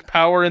to take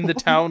power in the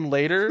town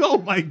later. Oh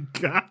my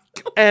god!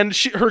 And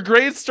her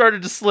grades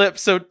started to slip,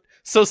 so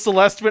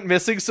Celeste went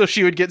missing, so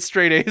she would get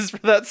straight A's for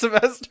that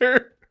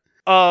semester.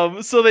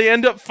 So they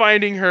end up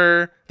finding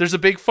her. There's a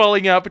big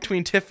falling out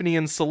between Tiffany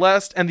and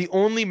Celeste, and the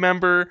only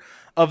member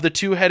of the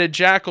two-headed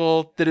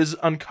jackal that is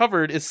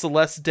uncovered is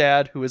Celeste's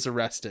dad, who is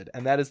arrested.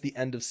 And that is the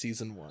end of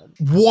season 1.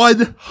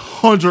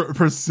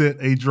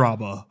 100% a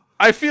drama.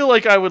 I feel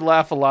like I would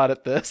laugh a lot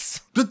at this.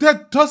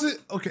 That doesn't...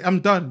 Okay, I'm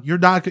done.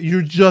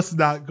 You're just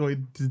not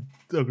going to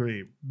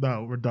agree.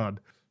 No, we're done.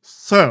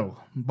 So,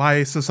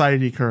 by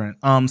Society Current.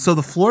 So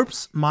the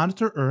Florps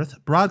monitor Earth,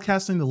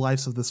 broadcasting the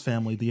lives of this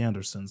family, the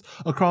Andersons,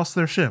 across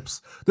their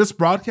ships. This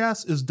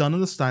broadcast is done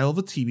in the style of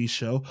a TV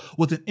show,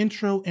 with an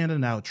intro and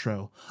an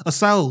outro, a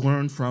style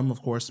learned from,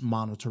 of course,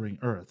 monitoring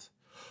Earth.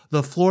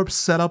 The Florps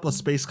set up a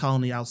space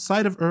colony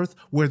outside of Earth,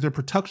 where their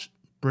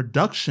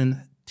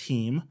production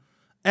team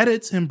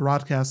edits and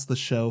broadcasts the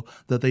show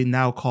that they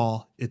now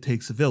call It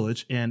Takes a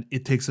Village and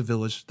It Takes a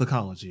Village the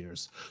College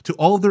Years to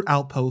all of their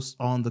outposts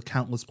on the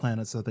countless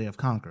planets that they have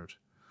conquered.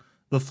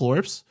 The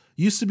Florps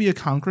used to be a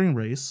conquering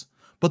race,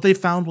 but they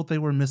found what they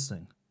were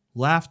missing: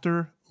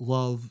 laughter,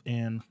 love,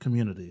 and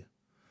community.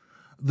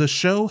 The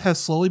show has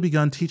slowly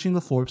begun teaching the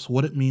Florps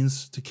what it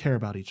means to care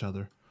about each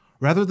other.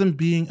 Rather than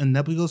being a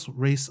nebulous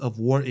race of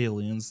war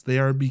aliens, they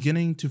are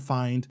beginning to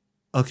find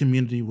a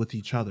community with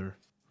each other.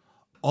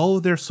 All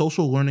of their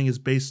social learning is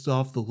based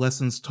off the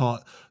lessons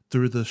taught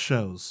through the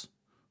shows.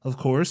 Of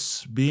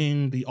course,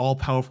 being the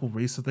all-powerful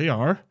race that they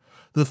are,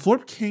 the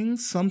Florp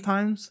Kings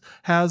sometimes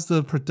has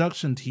the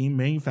production team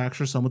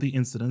manufacture some of the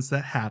incidents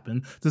that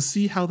happen to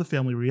see how the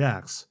family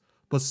reacts.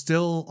 But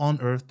still, on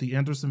Earth, the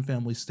Anderson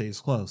family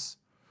stays close.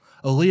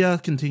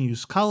 Aaliyah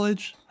continues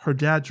college. Her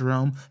dad,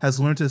 Jerome, has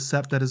learned to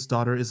accept that his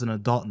daughter is an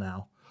adult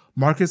now.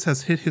 Marcus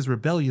has hit his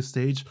rebellious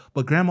stage,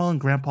 but Grandma and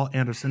Grandpa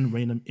Anderson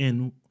rein him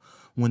in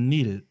when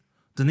needed.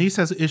 Denise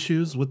has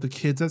issues with the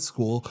kids at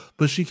school,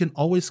 but she can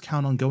always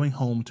count on going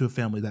home to a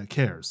family that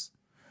cares.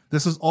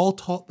 This has all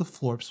taught the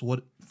Florps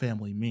what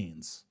family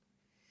means.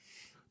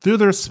 Through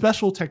their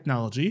special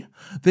technology,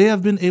 they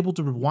have been able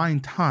to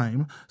rewind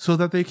time so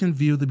that they can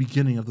view the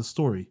beginning of the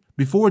story,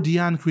 before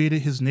Dion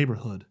created his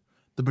neighborhood.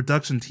 The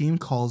production team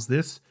calls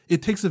this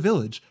It Takes a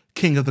Village,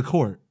 King of the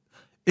Court.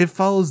 It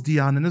follows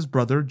Dion and his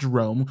brother,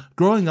 Jerome,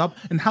 growing up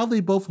and how they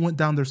both went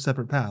down their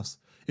separate paths.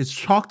 It's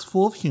chocked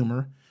full of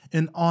humor,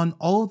 and on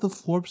all of the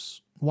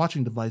Florps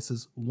watching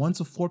devices once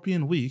a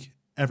Florpian week,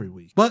 every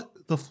week. But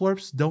the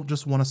Florps don't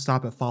just want to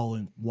stop at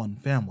following one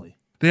family.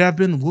 They have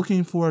been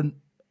looking for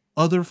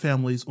other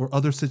families or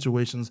other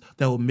situations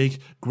that will make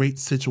great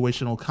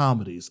situational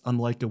comedies,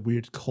 unlike a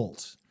weird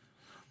cult.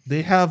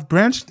 They have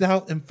branched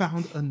out and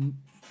found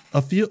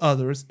a few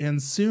others,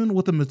 and soon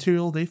with the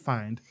material they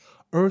find,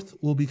 Earth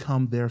will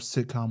become their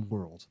sitcom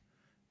world.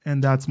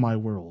 And that's my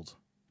world,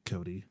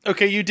 Cody.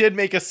 Okay, you did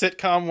make a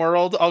sitcom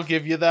world. I'll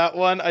give you that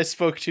one. I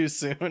spoke too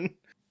soon.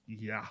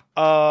 Yeah.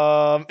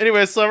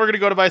 Anyway, so we're going to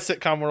go to my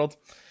sitcom world.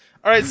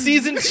 All right,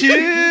 season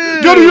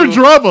 2. Go to your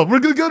drama. We're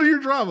going to go to your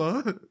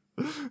drama.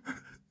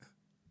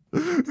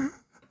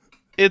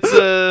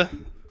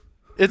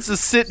 It's a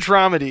sit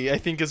dramedy, I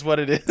think is what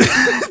it is.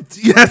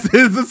 Yes, it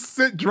is a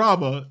sit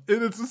drama.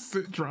 It is a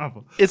sit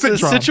drama. It's a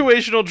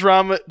situational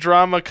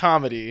drama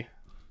comedy.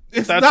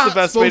 That's not the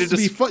best way to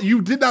be fun.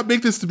 You did not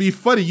make this to be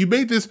funny. You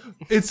made this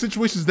in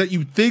situations that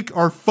you think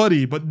are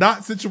funny, but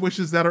not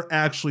situations that are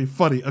actually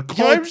funny. A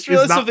cult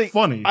is not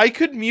funny. I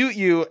could mute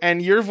you, and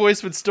your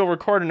voice would still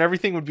record, and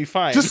everything would be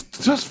fine.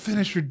 Just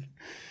finish your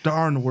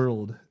darn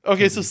world.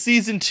 Okay, so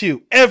season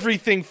 2,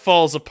 everything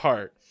falls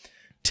apart.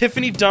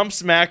 Tiffany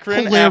dumps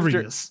Macron.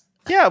 Hilarious.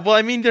 Yeah, well,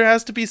 I mean, there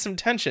has to be some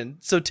tension.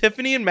 So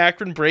Tiffany and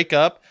Macron break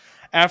up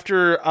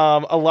after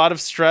a lot of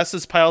stress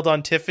is piled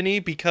on Tiffany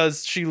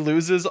because she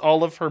loses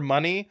all of her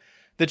money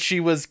that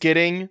she was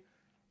getting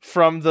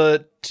from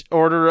the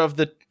order of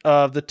the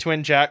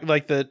twin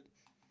the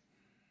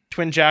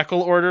twin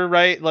jackal order,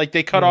 right? Like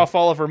they cut off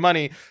all of her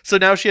money. So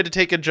now she had to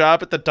take a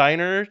job at the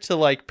diner to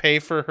like pay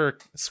for her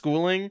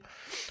schooling,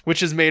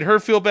 which has made her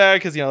feel bad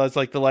because, you know, that's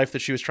like the life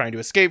that she was trying to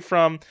escape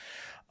from.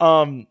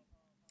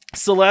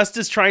 Celeste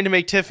is trying to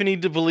make Tiffany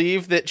to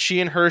believe that she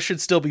and her should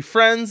still be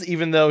friends,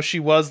 even though she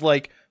was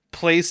like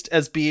placed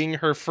as being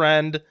her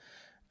friend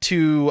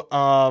to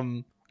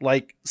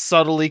like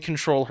subtly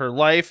control her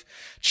life.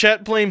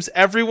 Chet blames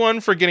everyone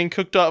for getting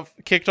kicked off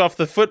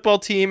the football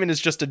team and is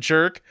just a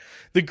jerk.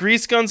 The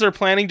Grease Guns are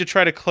planning to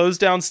try to close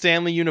down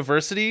Stanley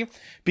University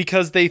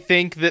because they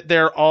think that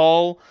they're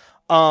all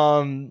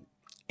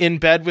in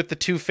bed with the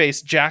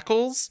two-faced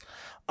jackals.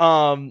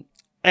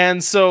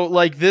 And so,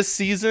 like, this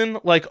season,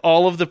 like,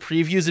 all of the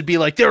previews would be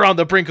like, they're on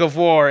the brink of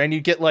war, and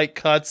you get, like,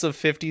 cuts of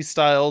 50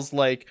 styles,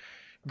 like,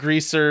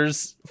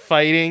 greasers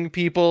fighting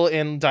people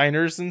in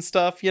diners and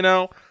stuff, you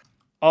know?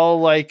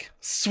 All, like,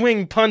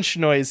 swing punch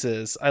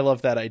noises. I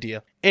love that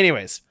idea.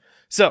 Anyways,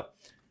 so,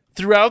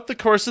 throughout the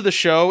course of the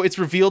show, it's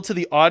revealed to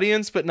the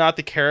audience, but not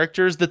the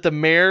characters, that the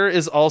mayor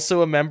is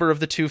also a member of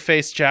the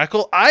Two-Faced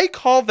Jackal. I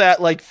call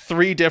that, like,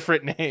 3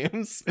 different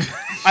names.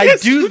 I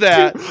do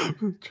that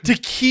to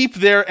keep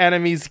their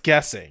enemies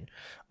guessing.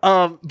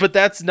 But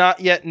that's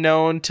not yet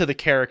known to the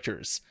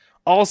characters.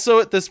 Also,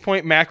 at this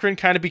point, Macron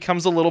kind of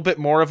becomes a little bit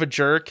more of a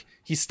jerk.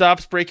 He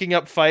stops breaking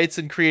up fights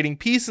and creating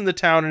peace in the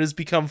town and has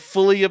become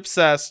fully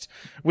obsessed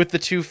with the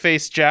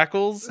Two-Faced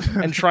Jackals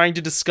and trying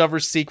to discover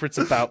secrets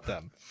about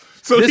them.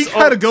 So he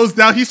kind of goes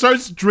down. He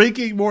starts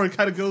drinking more and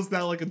kind of goes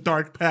down like a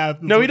dark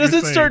path. No, he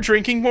doesn't start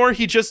drinking more.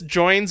 He just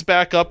joins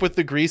back up with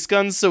the Grease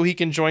Guns so he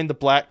can join the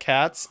Black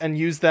Cats and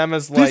use them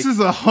as like... This is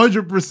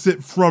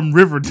 100% from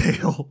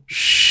Riverdale.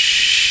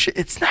 Shh,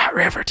 it's not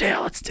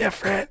Riverdale. It's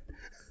different.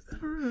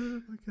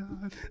 Oh my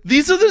god!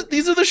 These are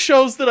the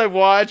shows that I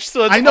watch.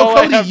 So that's I know, all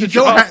Cody, I have to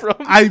draw from.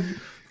 I'm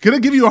gonna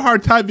give you a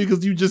hard time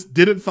because you just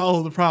didn't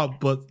follow the prompt,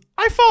 but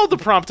I followed the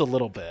prompt a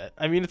little bit.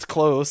 I mean, it's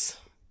close.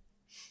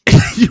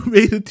 You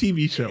made a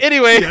TV show.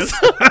 Anyways,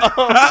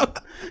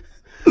 yes.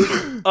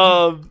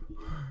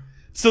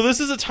 So this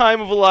is a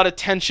time of a lot of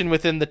tension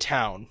within the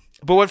town.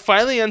 But what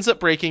finally ends up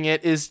breaking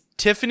it is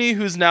Tiffany,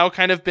 who's now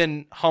kind of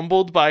been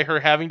humbled by her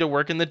having to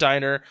work in the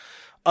diner,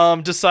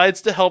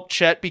 decides to help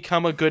Chet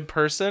become a good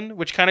person,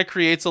 which kind of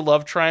creates a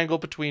love triangle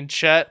between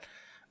Chet,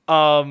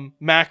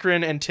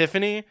 Macron, and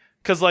Tiffany,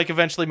 because like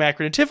eventually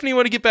Macron and Tiffany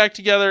want to get back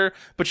together,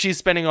 but she's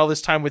spending all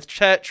this time with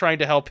Chet trying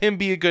to help him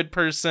be a good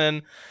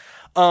person.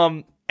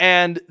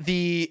 And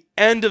the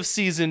end of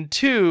season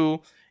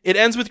 2, it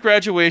ends with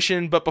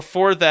graduation, but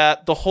before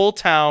that, the whole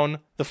town,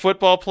 the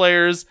football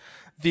players,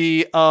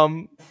 the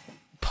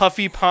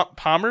Puffy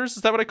Palmers,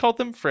 is that what I called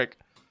them? Frick.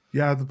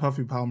 Yeah, the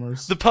Puffy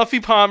Palmers. The Puffy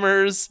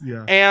Palmers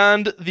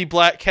and the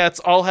Black Cats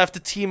all have to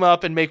team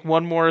up and make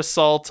one more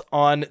assault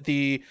on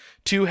the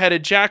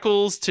two-headed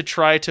jackals to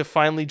try to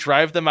finally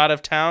drive them out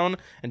of town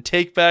and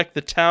take back the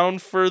town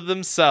for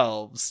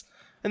themselves.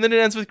 And then it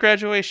ends with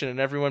graduation and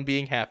everyone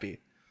being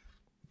happy.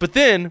 But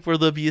then, will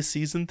there be a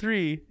season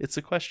 3? It's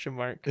a question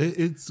mark.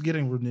 It's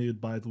getting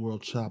renewed by the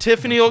World Shop.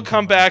 Tiffany will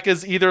come back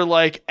as either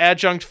like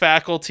adjunct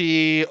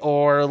faculty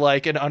or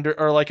like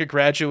a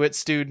graduate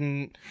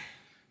student.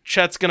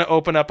 Chet's gonna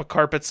open up a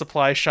carpet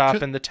supply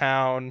shop in the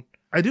town.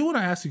 I do want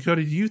to ask you,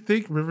 Cody, do you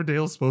think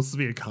Riverdale is supposed to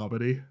be a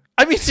comedy?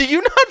 I mean, do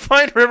you not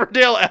find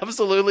Riverdale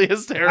absolutely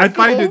hysterical? I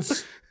find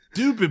it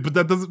stupid, but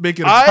that doesn't make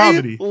it a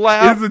comedy.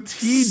 It's a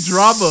teen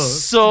drama.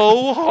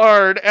 So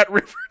hard at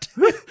Riverdale.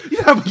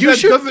 Yeah, but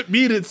doesn't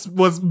mean it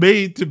was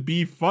made to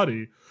be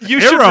funny. You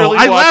should really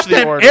watch I laughed The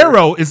at Order.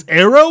 Arrow. Is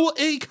Arrow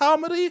a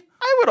comedy?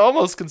 I would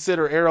almost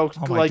consider Arrow to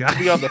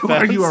be on the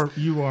fence.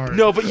 You are.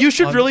 No, but you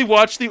should really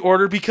watch The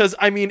Order because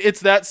I mean it's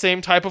that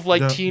same type of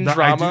teen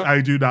drama.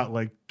 I do not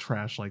like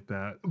trash like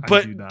that.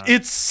 But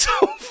it's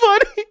so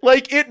funny.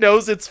 Like it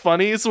knows it's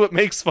funny, so it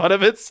makes fun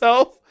of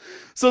itself.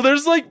 So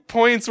there's like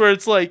points where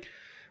it's like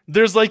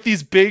there's like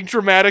these big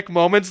dramatic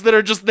moments that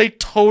are just they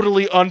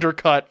totally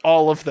undercut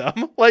all of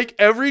them. Like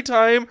every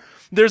time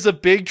there's a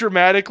big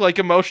dramatic like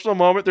emotional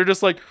moment, they're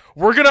just like,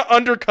 we're gonna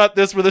undercut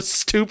this with a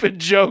stupid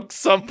joke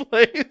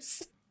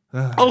someplace.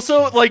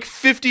 Also, like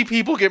 50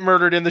 people get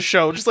murdered in the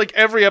show. Just like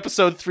every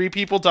episode, 3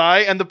 people die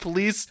and the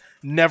police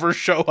never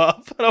show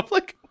up. And I'm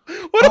like,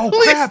 what do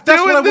police do That's what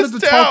I in wanted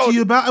this to town? talk to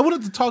you about. I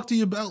wanted to talk to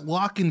you about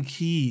Lock and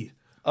Key.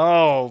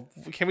 Oh,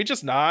 can we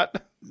just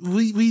not?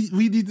 We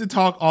need to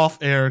talk off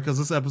air because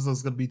this episode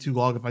is going to be too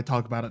long if I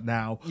talk about it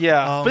now.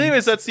 Yeah, but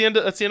anyways, that's the end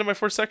of my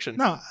first section.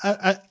 No,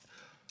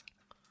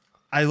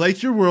 I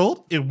liked your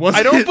world. It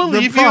wasn't. I don't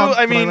believe you.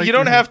 I mean, you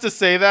don't have to to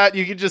say that.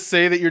 You can just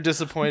say that you're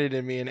disappointed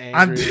in me and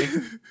angry. You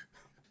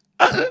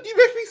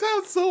make me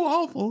sound so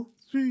awful.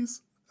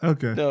 Jeez.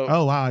 Okay. No,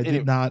 oh wow, I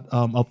did not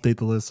update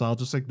the list, so I'll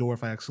just ignore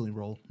if I accidentally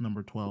roll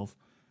number 12.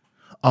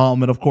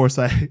 And of course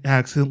I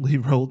accidentally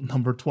wrote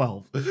number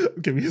 12.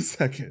 Give me a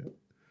second.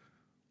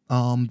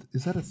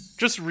 Is that a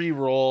just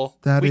re-roll?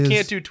 We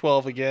can't do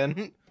 12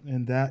 again.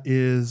 And that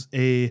is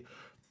a.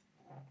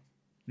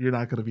 You're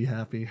not gonna be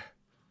happy.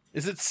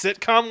 Is it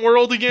Sitcom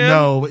World again?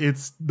 No,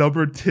 it's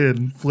number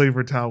 10,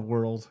 Flavortown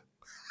World.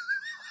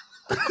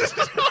 And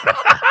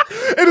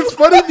it's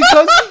funny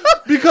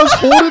because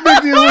Holden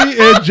McNeely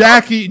and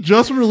Jackie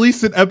just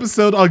released an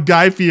episode on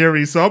Guy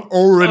Fieri, so I'm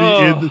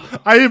already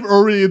I am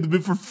already in the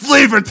mood for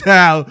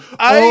Flavortown.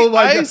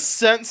 I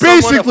sent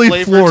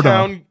basically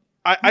Florida.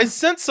 I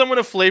sent someone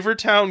a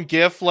Flavortown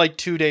GIF like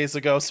 2 days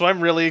ago, so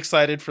I'm really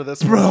excited for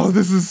this. Bro,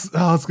 this is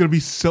it's gonna be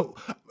so.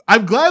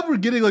 I'm glad we're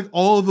getting like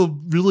all the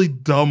really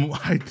dumb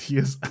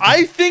ideas.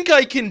 I think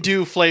I can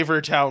do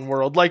Flavortown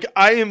World. Like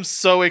I am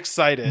so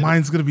excited.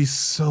 Mine's gonna be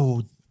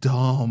so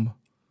dumb.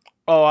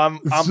 Oh, I'm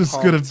just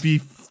pumped. gonna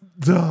be.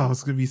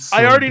 It's gonna be. So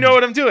I already dumb. know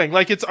what I'm doing.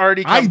 Like it's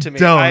already come to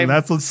me. I'm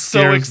That's what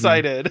so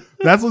excited. Me.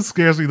 That's what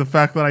scares me. The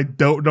fact that I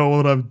don't know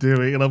what I'm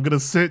doing, and I'm gonna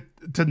sit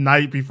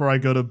tonight before I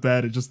go to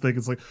bed and just think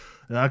it's like,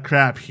 oh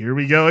crap, here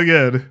we go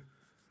again.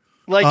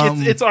 Like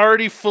it's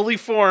already fully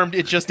formed.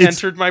 It just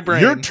entered my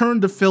brain. Your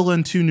turn to fill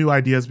in 2 new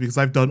ideas because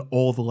I've done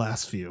all the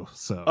last few.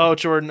 So. Oh,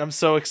 Jordan, I'm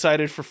so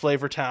excited for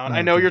Flavortown.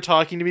 I know you're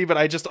talking to me,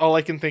 but all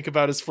I can think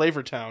about is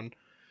Flavortown.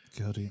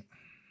 Cody.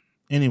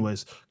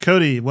 Anyways,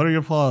 Cody, what are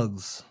your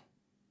plugs?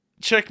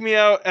 Check me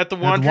out at the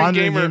Wandering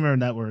Gamer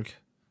Network.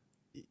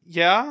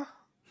 Yeah?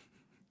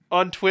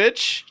 On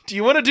Twitch? Do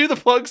you want to do the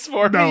plugs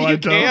for me? No, I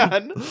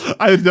can.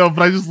 I know,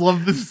 but I just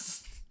love this.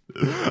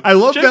 I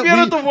love Check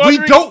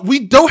that we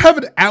don't have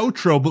an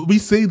outro, but we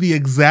say the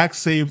exact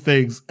same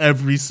things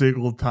every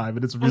single time,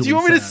 and it's really. Do you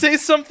want me to say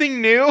something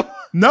new?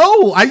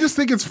 No, I just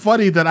think it's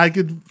funny that I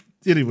could.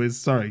 Anyways,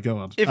 sorry, go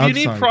on. If you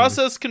need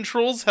process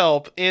controls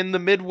help in the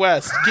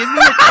Midwest, give me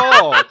a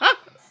call.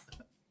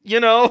 You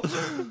know,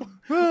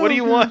 what do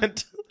you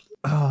want?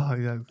 Oh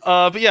yeah.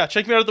 But yeah,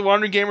 check me out at the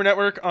Wandering Gamer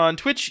Network on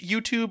Twitch,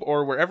 YouTube,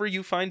 or wherever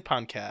you find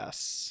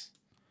podcasts.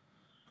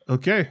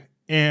 Okay.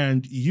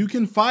 And you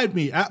can find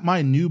me at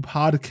my new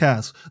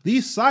podcast,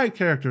 These Side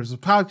Characters, a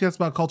podcast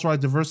about cultural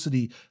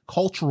diversity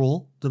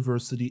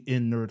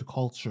in nerd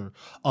culture.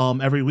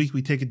 Every week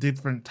we take a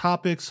different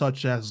topic,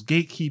 such as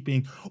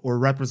gatekeeping or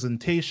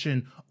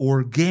representation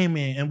or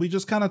gaming, and we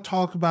just kind of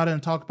talk about it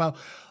and talk about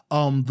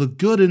the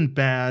good and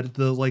bad,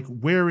 the like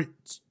where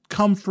it's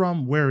come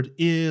from, where it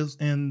is,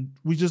 and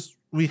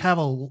we have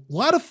a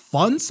lot of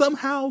fun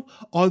somehow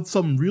on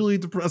some really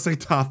depressing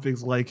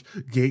topics like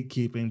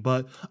gatekeeping,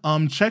 but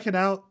check it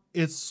out.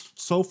 It's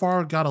so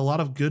far got a lot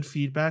of good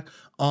feedback.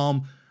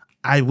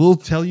 I will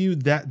tell you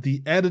that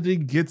the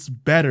editing gets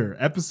better.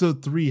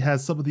 Episode 3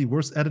 has some of the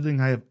worst editing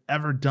I have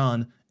ever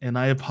done, and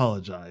I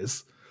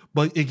apologize.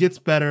 But it gets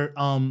better,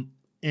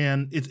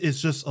 and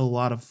it's just a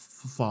lot of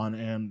fun,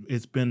 and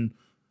it's been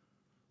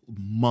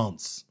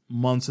months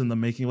in the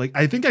making. Like,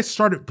 I think I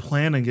started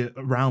planning it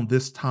around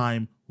this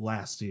time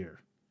last year.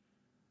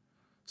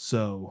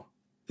 So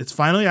it's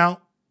finally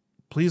out.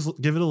 Please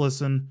give it a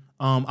listen.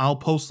 I'll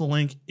post the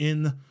link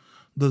in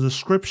the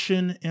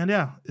description, and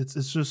yeah,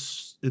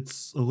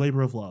 it's a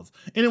labor of love.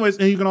 Anyways,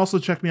 and you can also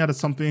check me out at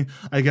something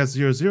I guess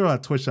 00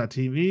 at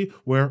twitch.tv,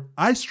 where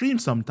I stream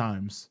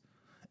sometimes.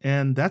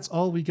 And that's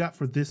all we got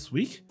for this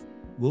week.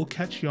 We'll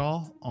catch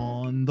y'all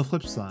on the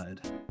flip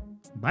side.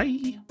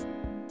 Bye.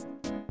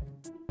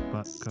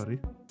 But Cody,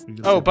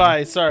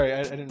 bye. Sorry,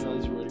 I didn't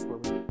realize you were ready for me.